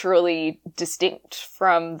culturally distinct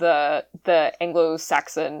from the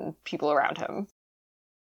Anglo-Saxon people around him.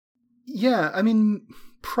 Yeah, I mean,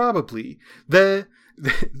 probably. The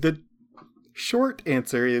short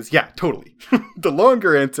answer is, yeah, totally. The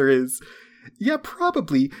longer answer is, yeah,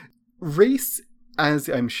 probably. Race, as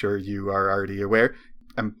I'm sure you are already aware,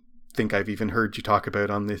 I think I've even heard you talk about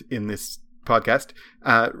in this podcast,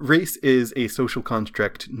 race is a social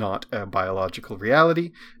construct, not a biological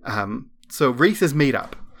reality. So race is made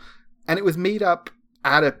up. And it was made up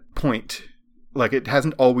at a point. Like, it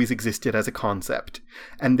hasn't always existed as a concept.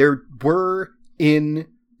 And there were, in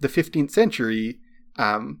the 15th century,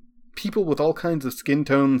 people with all kinds of skin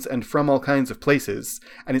tones and from all kinds of places.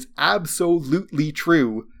 And it's absolutely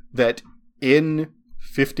true that in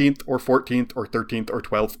 15th or 14th or 13th or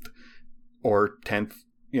 12th or 10th,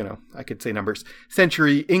 I could say numbers,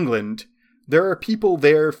 century England, there are people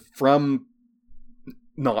there from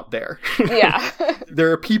not there. Yeah.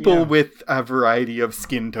 There are people with a variety of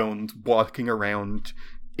skin tones walking around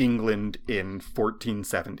England in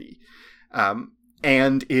 1470.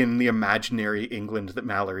 And in the imaginary England that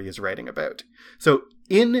Malory is writing about. So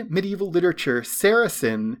in medieval literature,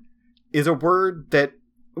 Saracen is a word that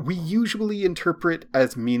we usually interpret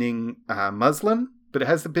as meaning Muslim, but it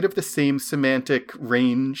has a bit of the same semantic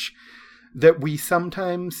range that we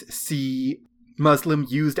sometimes see Muslim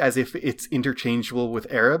used as if it's interchangeable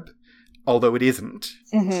with Arab, although it isn't,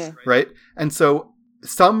 right? And so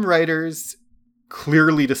some writers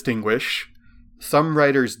clearly distinguish, some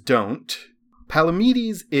writers don't.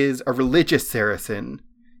 Palamedes is a religious Saracen.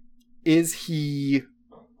 Is he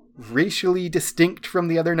racially distinct from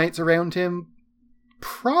the other knights around him?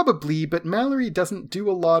 Probably, but Malory doesn't do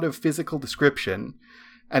a lot of physical description,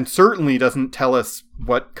 and certainly doesn't tell us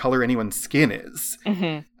what color anyone's skin is.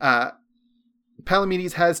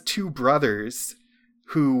 Palamedes has two brothers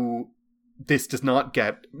who this does not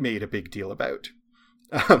get made a big deal about.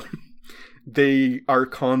 They are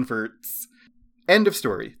converts. End of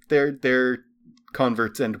story. They're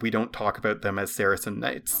converts, and we don't talk about them as Saracen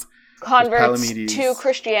knights. Converts to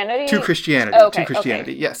Christianity? To Christianity. Okay, to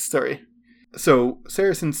Christianity. Okay. Yes, sorry. So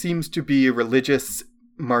Saracen seems to be a religious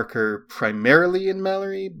marker primarily in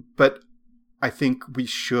Malory, but I think we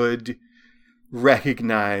should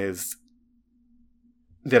recognize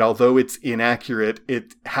that although it's inaccurate,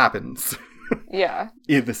 it happens. Yeah.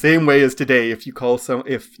 In the same way as today, if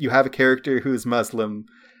you have a character who's Muslim,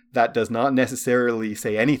 that does not necessarily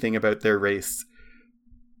say anything about their race,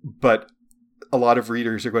 but a lot of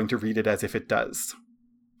readers are going to read it as if it does.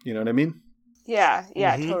 You know what I mean? Yeah,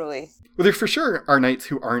 totally. Well, there for sure are knights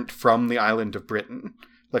who aren't from the island of Britain.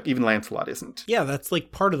 Like, even Lancelot isn't. Yeah, that's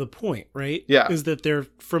like part of the point, right? Yeah. Is that they're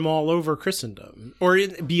from all over Christendom. Or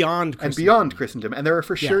beyond Christendom. And beyond Christendom. And there are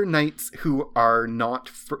for sure knights who are not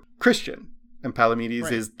Christian. And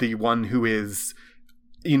Palamedes is the one who is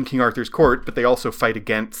in King Arthur's court, but they also fight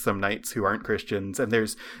against some knights who aren't Christians. And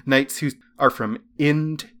there's knights who are from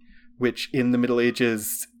Ind, which in the Middle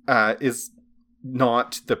Ages is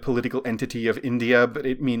not the political entity of India, but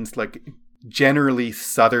it means like generally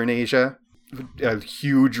Southern Asia. A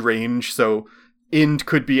huge range, so Ind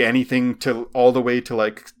could be anything to all the way to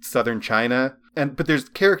like southern China, but there's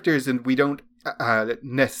characters, and we don't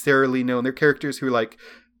necessarily know. And they're characters who like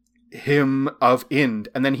him of Ind,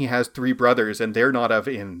 and then he has 3 brothers, and they're not of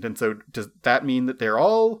Ind. And so, does that mean that they're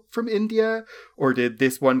all from India, or did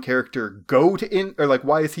this one character go to Ind, or like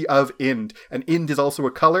why is he of Ind? And Ind is also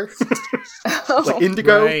a color, like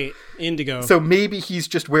indigo. Right, indigo. So maybe he's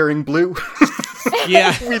just wearing blue.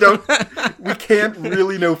 Yeah. We can't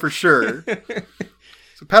really know for sure.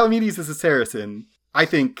 So Palamedes is a Saracen. I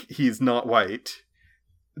think he's not white.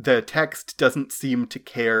 The text doesn't seem to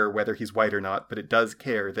care whether he's white or not, but it does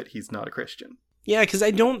care that he's not a Christian. Yeah, because I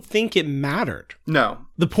don't think it mattered. No.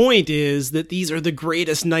 The point is that these are the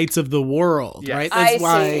greatest knights of the world, Yes. right? I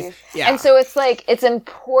see. Yeah. And so it's like, it's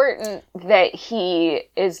important that he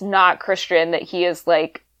is not Christian, that he is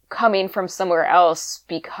like coming from somewhere else,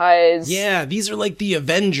 because these are like the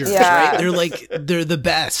Avengers, Yeah. right? They're the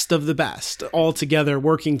best of the best, all together,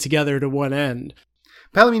 working together to one end.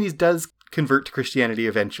 Palamedes does convert to Christianity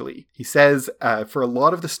eventually. He says for a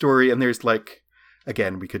lot of the story, and there's like,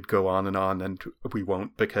 again, we could go on, and we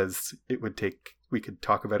won't, because we could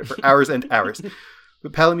talk about it for hours and hours.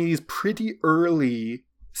 But Palamedes pretty early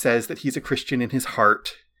says that he's a Christian in his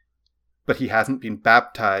heart, but he hasn't been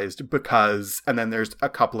baptized because, and then there's a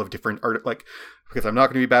couple of different because I'm not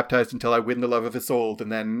going to be baptized until I win the love of Isolde,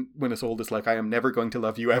 and then when Isolde is like, I am never going to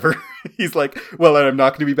love you ever, he's like, well, I'm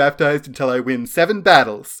not going to be baptized until I win 7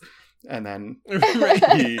 battles. And then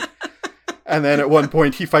and then at one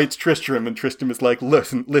point he fights Tristram, and Tristram is like,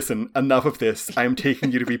 listen, enough of this. I am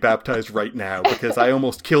taking you to be baptized right now because I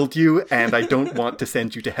almost killed you and I don't want to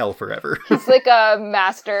send you to hell forever. he's like a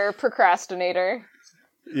master procrastinator.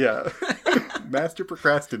 Yeah. Master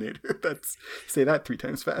procrastinator. Say that 3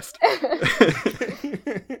 times fast.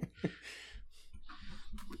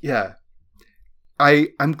 Yeah.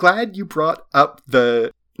 I'm glad you brought up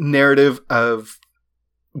the narrative of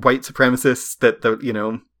white supremacists, that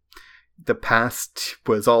the past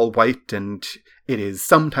was all white, and it is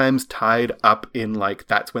sometimes tied up in like,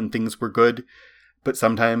 that's when things were good, but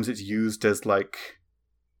sometimes it's used as like,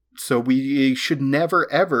 so we should never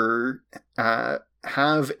ever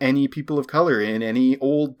have any people of color in any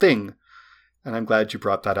old thing. And I'm glad you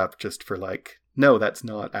brought that up, just for like, no, that's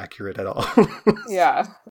not accurate at all. Yeah.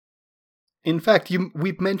 In fact,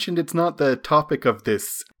 we've mentioned, it's not the topic of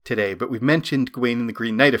this today, but we've mentioned Gawain and the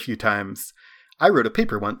Green Knight a few times. I wrote a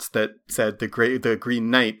paper once that said the Green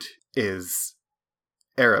Knight is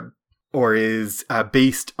Arab, or is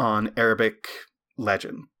based on Arabic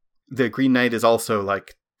legend. The Green Knight is also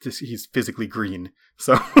like, he's physically green,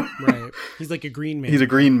 so Right. He's like a green man. He's a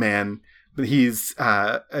green man, but it's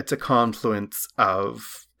a confluence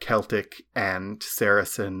of Celtic and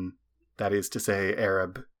Saracen, that is to say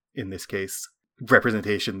Arab in this case,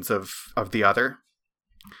 representations of the other.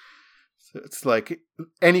 So it's like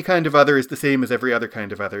any kind of other is the same as every other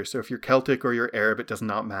kind of other. So if you're Celtic or you're Arab, it does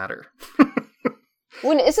not matter.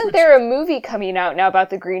 Isn't there a movie coming out now about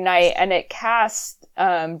the Green Knight, and it casts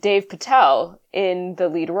Dave Patel in the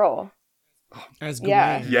lead role? As Gawain.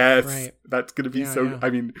 Yeah. Yes, Right. that's going to be Yeah, so... yeah. I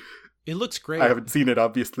mean, It looks great. I haven't seen it,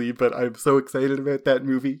 obviously, but I'm so excited about that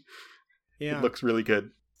movie. Yeah. It looks really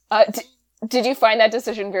good. Did you find that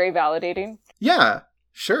decision very validating? Yeah,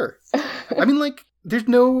 sure. I mean, like, there's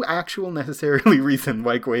no actual necessarily reason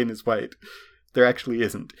why Gawain is white. There actually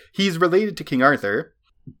isn't. He's related to King Arthur,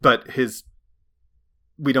 but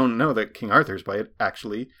we don't know that King Arthur's white,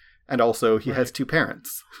 actually. And also, he has 2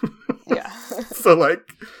 parents. Yeah. So, like,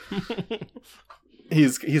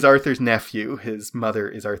 he's Arthur's nephew. His mother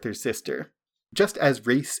is Arthur's sister. Just as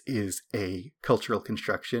race is a cultural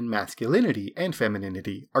construction, masculinity and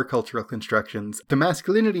femininity are cultural constructions. The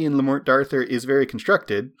masculinity in Le Morte d'Arthur is very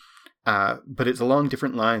constructed. but it's along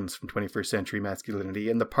different lines from 21st century masculinity.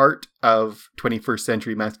 And the part of 21st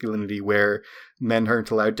century masculinity where men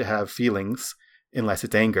aren't allowed to have feelings unless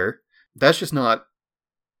it's anger, that's just not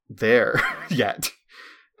there yet.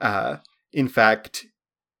 In fact,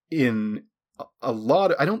 in a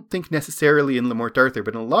lot of, I don't think necessarily in Le Morte d'Arthur,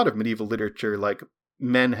 but in a lot of medieval literature, like,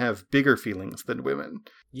 men have bigger feelings than women.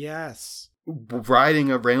 Yes.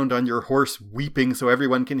 Riding around on your horse weeping so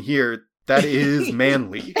everyone can hear, that is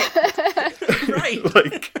manly. Right.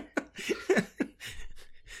 Like,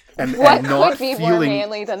 what and not could be feeling, more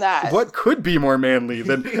manly than that? What could be more manly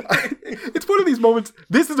than... It's one of these moments...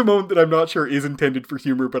 This is a moment that I'm not sure is intended for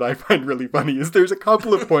humor, but I find really funny, is there's a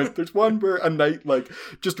couple of points. There's one where a knight, like,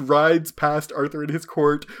 just rides past Arthur and his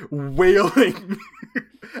court, wailing.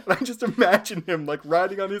 And I just imagine him, like,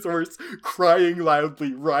 riding on his horse, crying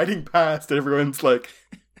loudly, riding past, and everyone's like...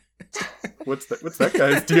 What's that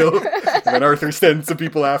guy's deal? And then Arthur sends some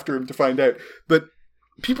people after him to find out. But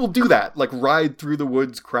people do that, like ride through the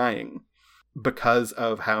woods crying, because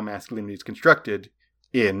of how masculinity is constructed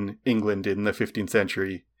in England in the 15th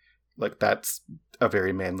century. Like, that's a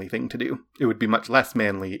very manly thing to do. It would be much less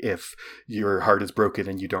manly if your heart is broken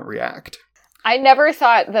and you don't react. I never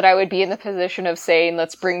thought that I would be in the position of saying,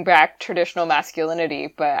 let's bring back traditional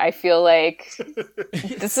masculinity, but I feel like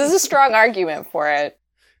this is a strong argument for it.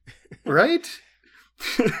 Right?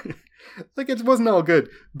 Like, it wasn't all good.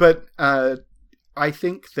 But I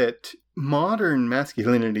think that modern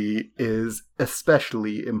masculinity is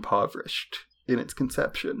especially impoverished in its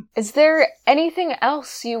conception. Is there anything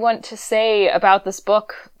else you want to say about this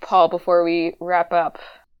book, Paul, before we wrap up?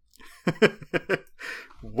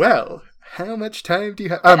 Well, how much time do you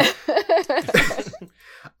have?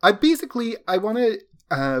 I want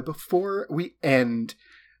to, before we end,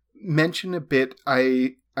 mention a bit.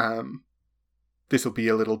 This will be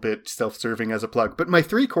a little bit self-serving as a plug, but my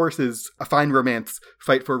 3 courses, A Fine Romance,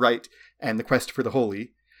 Fight for Right, and The Quest for the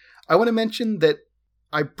Holy, I want to mention that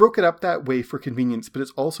I broke it up that way for convenience, but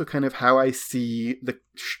it's also kind of how I see the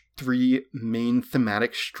 3 main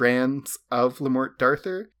thematic strands of Le Morte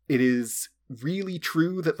d'Arthur. It is really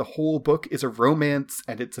true that the whole book is a romance,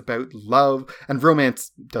 and it's about love, and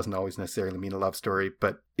romance doesn't always necessarily mean a love story,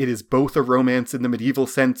 but it is both a romance in the medieval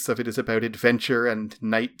sense of it is about adventure and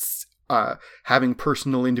knights having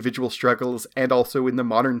personal individual struggles, and also in the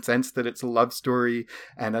modern sense that it's a love story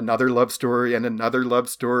and another love story and another love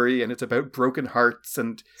story, and it's about broken hearts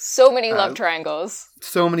and so many love triangles.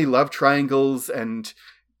 So many love triangles, and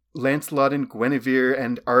Lancelot and Guinevere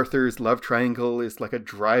and Arthur's love triangle is like a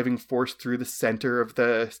driving force through the center of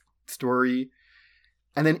the story.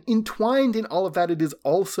 And then entwined in all of that, it is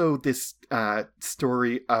also this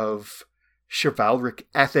story of chivalric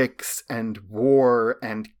ethics and war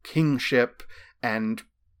and kingship and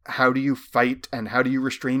how do you fight and how do you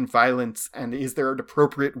restrain violence, and is there an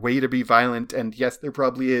appropriate way to be violent? And yes, there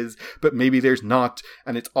probably is, but maybe there's not.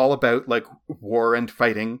 And it's all about like war and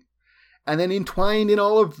fighting. And then entwined in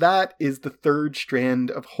all of that is the 3rd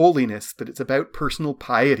strand of holiness, that it's about personal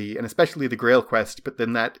piety, and especially the Grail Quest, but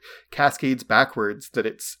then that cascades backwards, that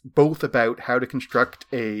it's both about how to construct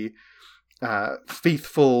a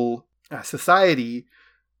faithful society,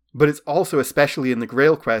 but it's also, especially in the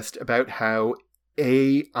Grail Quest, about how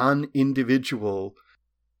an individual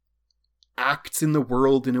acts in the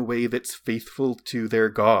world in a way that's faithful to their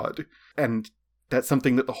God. And that's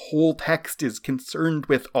something that the whole text is concerned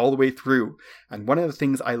with all the way through. And one of the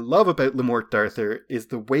things I love about Le Morte d'Arthur is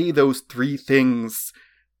the way those 3 things...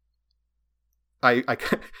 I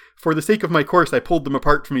for the sake of my course, I pulled them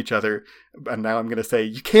apart from each other. And now I'm going to say,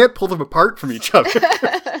 you can't pull them apart from each other.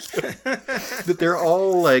 That they're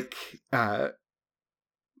all like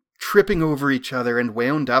tripping over each other and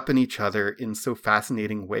wound up in each other in so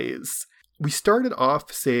fascinating ways. We started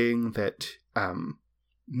off saying that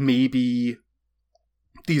maybe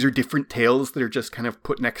these are different tales that are just kind of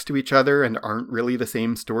put next to each other and aren't really the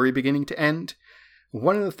same story beginning to end.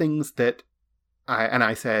 One of the things that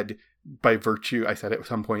I said at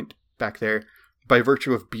some point back there, by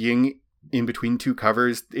virtue of being in between 2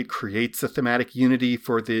 covers, it creates a thematic unity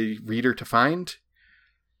for the reader to find.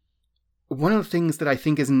 One of the things that I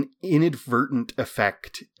think is an inadvertent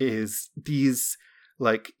effect is these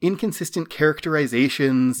like inconsistent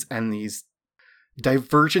characterizations and these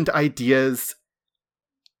divergent ideas.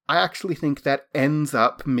 I actually think that ends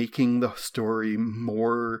up making the story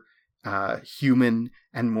more human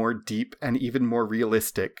and more deep and even more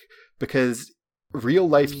realistic, because real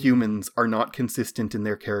life humans are not consistent in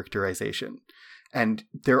their characterization. And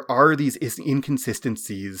there are these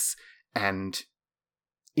inconsistencies and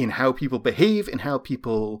in how people behave and how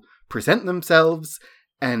people present themselves.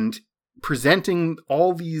 And presenting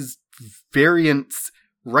all these variants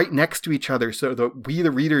right next to each other so that we,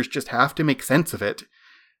 the readers, just have to make sense of it,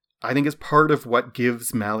 I think is part of what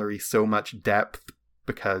gives Mallory so much depth,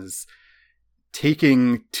 because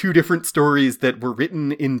taking two different stories that were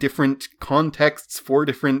written in different contexts for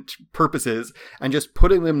different purposes and just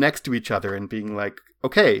putting them next to each other and being like,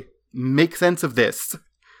 okay, make sense of this.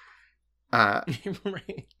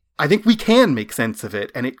 Right. I think we can make sense of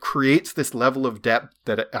it, and it creates this level of depth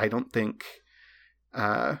that I don't think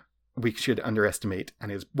we should underestimate,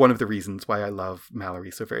 and is one of the reasons why I love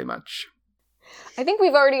Mallory so very much. I think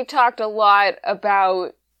we've already talked a lot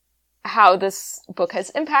about how this book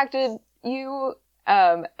has impacted you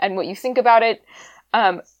and what you think about it.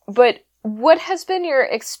 But what has been your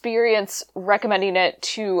experience recommending it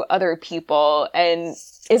to other people? And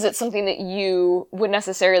is it something that you would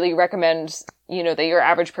necessarily recommend, that your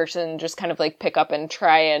average person just kind of like pick up and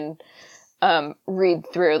try and read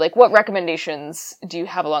through? Like, what recommendations do you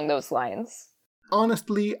have along those lines?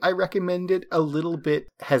 Honestly, I recommend it a little bit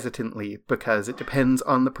hesitantly, because it depends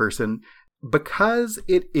on the person. Because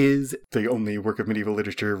it is the only work of medieval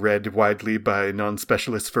literature read widely by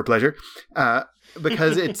non-specialists for pleasure,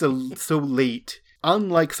 because it's so late,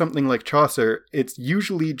 unlike something like Chaucer, it's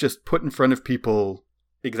usually just put in front of people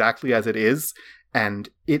exactly as it is, and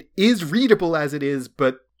it is readable as it is,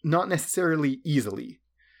 but not necessarily easily.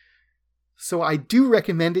 So I do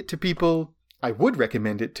recommend it to people. I would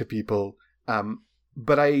recommend it to people,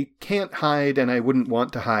 but I can't hide, and I wouldn't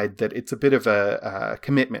want to hide, that it's a bit of a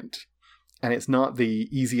commitment. And it's not the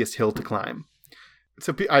easiest hill to climb.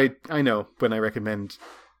 So I know when I recommend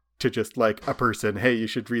to just like a person, hey, you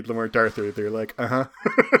should read Lamort D'Arthur, they're like, uh-huh.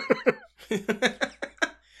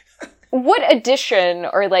 What edition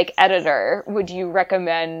or like editor would you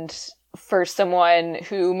recommend for someone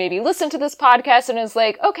who maybe listened to this podcast and is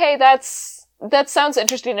like, okay, that sounds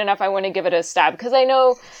interesting enough, I want to give it a stab? Because I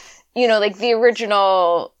know, like the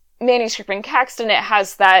original manuscript in Caxton, it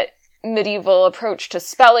has that medieval approach to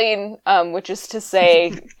spelling, which is to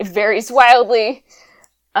say it varies wildly.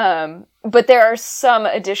 But there are some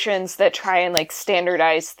editions that try and like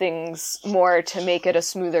standardize things more to make it a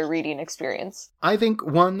smoother reading experience. I think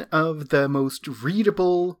one of the most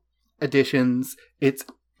readable editions, it's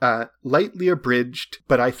lightly abridged,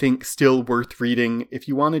 but I think still worth reading if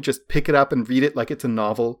you want to just pick it up and read it like it's a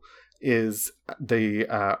novel, is the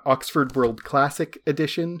Oxford World Classic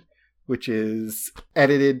edition, which is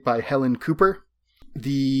edited by Helen Cooper.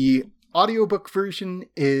 The audiobook version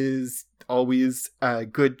is always a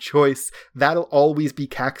good choice. That'll always be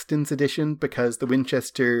Caxton's edition, because the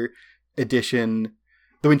Winchester edition,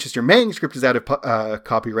 the Winchester manuscript is out of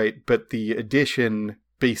copyright, but the edition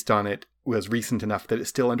based on it was recent enough that it's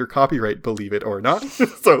still under copyright, believe it or not.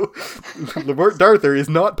 So Lamort D'Arthur is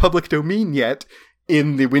not public domain yet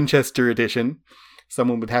in the Winchester edition.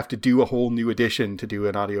 Someone would have to do a whole new edition to do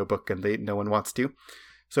an audiobook, and no one wants to.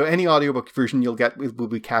 So any audiobook version you'll get will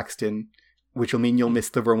be Caxton, which will mean you'll miss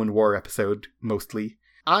the Roman War episode, mostly.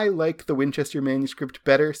 I like the Winchester manuscript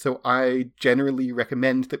better, so I generally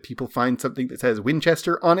recommend that people find something that says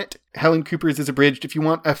Winchester on it. Helen Cooper's is abridged. If you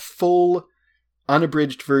want a full,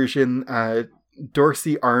 unabridged version,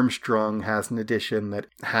 Dorsey Armstrong has an edition that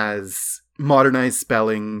has modernized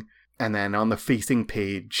spelling, and then on the facing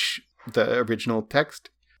page, the original text.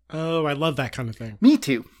 Oh, I love that kind of thing. Me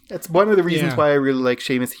too. That's one of the reasons why I really like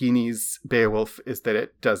Seamus Heaney's Beowulf, is that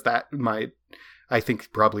it does that. I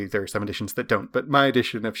think probably there are some editions that don't, but my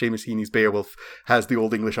edition of Seamus Heaney's Beowulf has the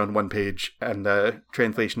Old English on one page and the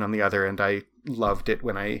translation on the other, and I loved it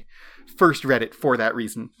when I first read it for that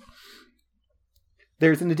reason.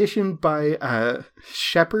 There's an edition by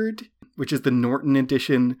Shepherd, which is the Norton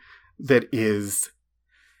edition, that is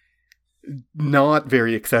not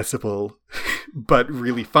very accessible, but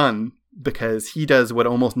really fun, because he does what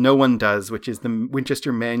almost no one does, which is the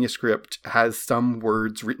Winchester manuscript has some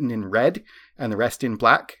words written in red and the rest in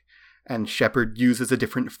black, and Shepherd uses a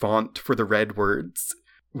different font for the red words,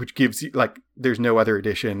 which gives you, like, there's no other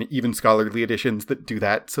edition, even scholarly editions, that do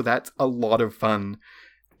that. So that's a lot of fun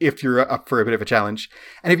if you're up for a bit of a challenge.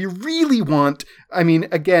 And if you really want, I mean,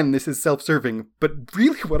 again, this is self-serving, but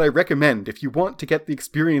really what I recommend, if you want to get the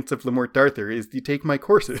experience of Lamort D'Arthur, is you take my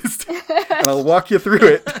courses, and I'll walk you through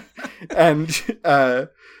it. And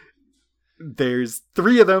there's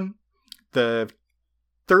 3 of them. The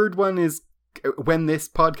third one is, when this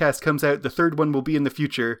podcast comes out, the third one will be in the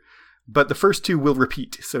future, but the first 2 will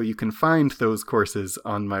repeat. So you can find those courses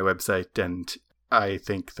on my website, and I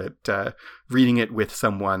think that reading it with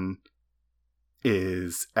someone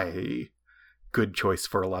is a good choice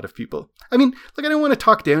for a lot of people. I mean, like, I don't want to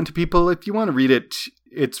talk down to people. If you want to read it,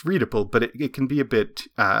 it's readable, but it can be a bit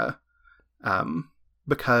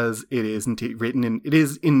because it is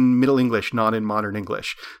in Middle English, not in Modern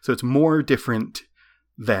English. So it's more different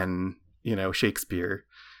than, Shakespeare.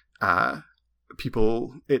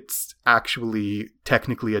 It's actually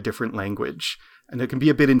technically a different language, and it can be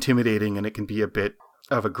a bit intimidating, and it can be a bit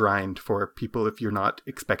of a grind for people if you're not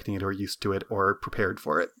expecting it or used to it or prepared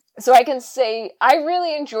for it. So I can say I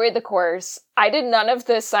really enjoyed the course. I did none of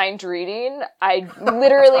the signed reading. I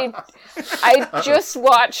just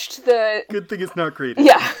watched the... Good thing it's not graded.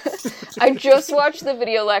 Yeah. I just watched the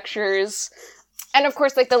video lectures. And of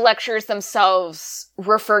course, the lectures themselves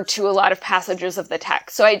referred to a lot of passages of the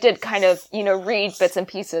text. So I did kind of, read bits and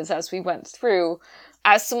pieces as we went through.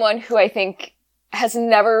 As someone who I think has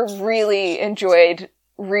never really enjoyed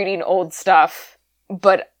reading old stuff,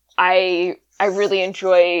 but I really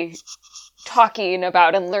enjoy talking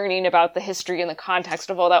about and learning about the history and the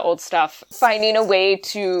context of all that old stuff. Finding a way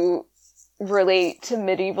to relate to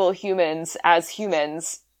medieval humans as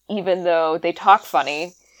humans, even though they talk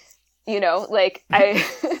funny. I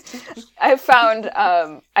found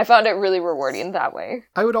it really rewarding that way.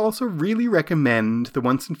 I would also really recommend The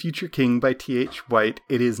Once and Future King by T.H. White.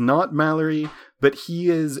 It is not Malory, but he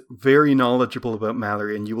is very knowledgeable about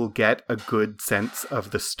Malory, and you will get a good sense of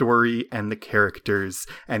the story and the characters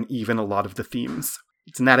and even a lot of the themes.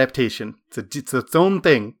 It's an adaptation. It's its own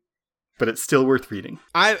thing, but it's still worth reading.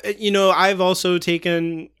 I've also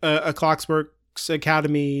taken a Clockworks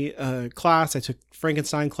Academy class. I took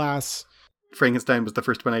Frankenstein class. Frankenstein was the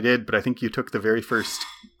first one I did, but I think you took the very first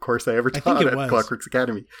course I ever taught at Clockworks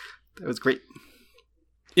Academy. That was great.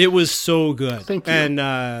 It was so good. Thank you.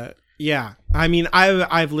 And yeah, I mean,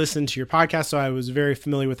 I've listened to your podcast, so I was very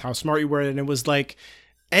familiar with how smart you were. And it was like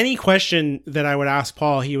any question that I would ask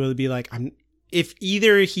Paul, he would be like, if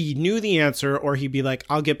either he knew the answer or he'd be like,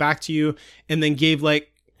 I'll get back to you, and then gave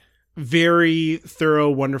very thorough,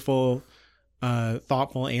 wonderful,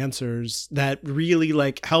 thoughtful answers that really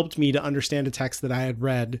helped me to understand a text that I had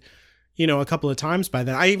read, a couple of times by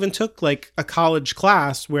then. I even took a college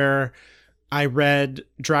class where I read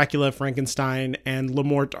Dracula, Frankenstein, and Le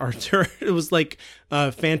Morte Arthur. It was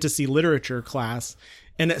a fantasy literature class.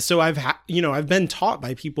 And so I've been taught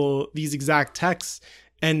by people these exact texts,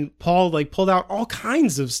 and Paul pulled out all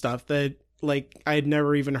kinds of stuff that I had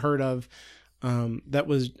never even heard of.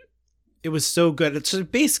 It was so good. So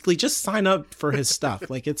basically just sign up for his stuff.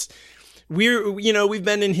 We've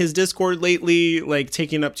been in his Discord lately,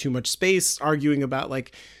 taking up too much space, arguing about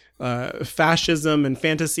fascism and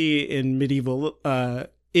fantasy in medieval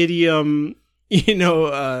idiom,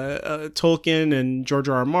 Tolkien and George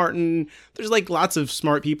R.R. Martin. There's lots of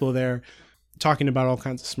smart people there talking about all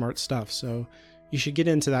kinds of smart stuff. So you should get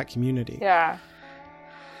into that community. Yeah.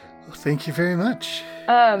 Well, thank you very much.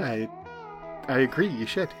 I agree, you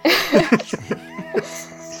should.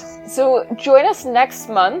 So join us next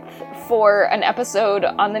month for an episode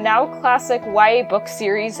on the now classic YA book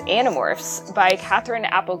series Animorphs by Catherine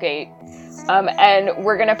Applegate. And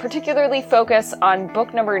we're going to particularly focus on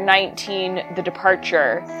book number 19, The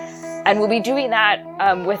Departure. And we'll be doing that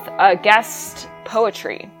with a guest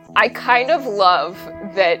poetry. I kind of love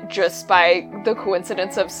that just by the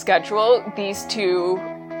coincidence of schedule, these two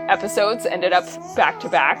episodes ended up back to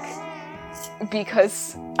back.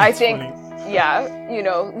 Because I think, funny. Yeah,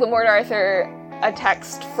 Le Morte Arthur, a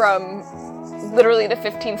text from literally the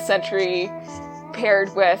 15th century,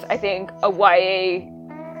 paired with, I think, a YA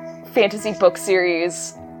fantasy book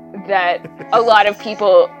series that a lot of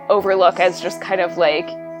people overlook as just kind of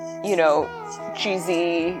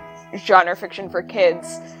cheesy genre fiction for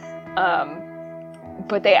kids.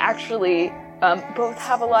 But they actually both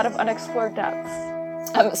have a lot of unexplored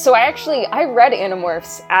depths. So I read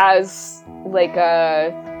Animorphs as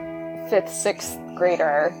a 5th, 6th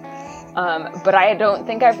grader, but I don't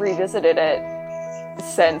think I've revisited it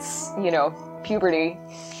since, puberty.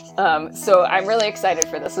 So I'm really excited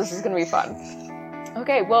for this. This is going to be fun.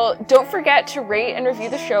 Okay, well, don't forget to rate and review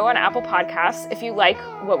the show on Apple Podcasts if you like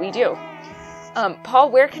what we do.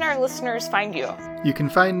 Paul, where can our listeners find you? You can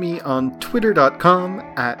find me on twitter.com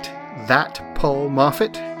at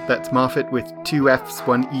thatpaulmoffat. That's Moffat with 2 F's,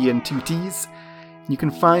 1 E, and 2 T's. You can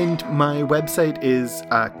find my website is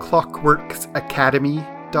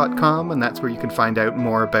clockworksacademy.com, and that's where you can find out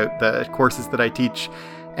more about the courses that I teach,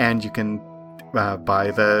 and you can buy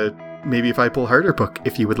the Maybe If I Pull Harder book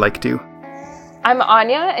if you would like to. I'm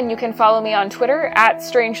Anya, and you can follow me on Twitter at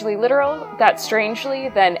StrangelyLiteral. That's Strangely,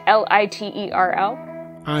 then Literl.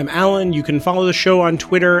 I'm Alan. You can follow the show on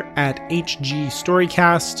Twitter at HG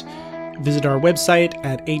Storycast. Visit our website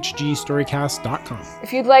at hgstorycast.com.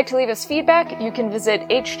 If you'd like to leave us feedback, you can visit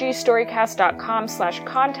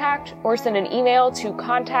hgstorycast.com/contact or send an email to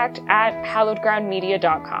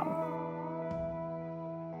contact@hallowedgroundmedia.com.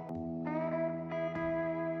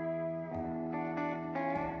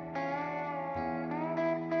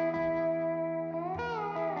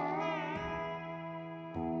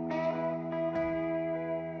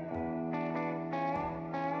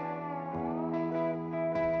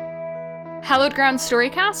 Hallowed Ground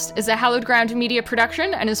Storycast is a Hallowed Ground Media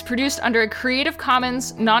production and is produced under a Creative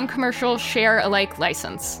Commons non-commercial share-alike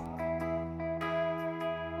license.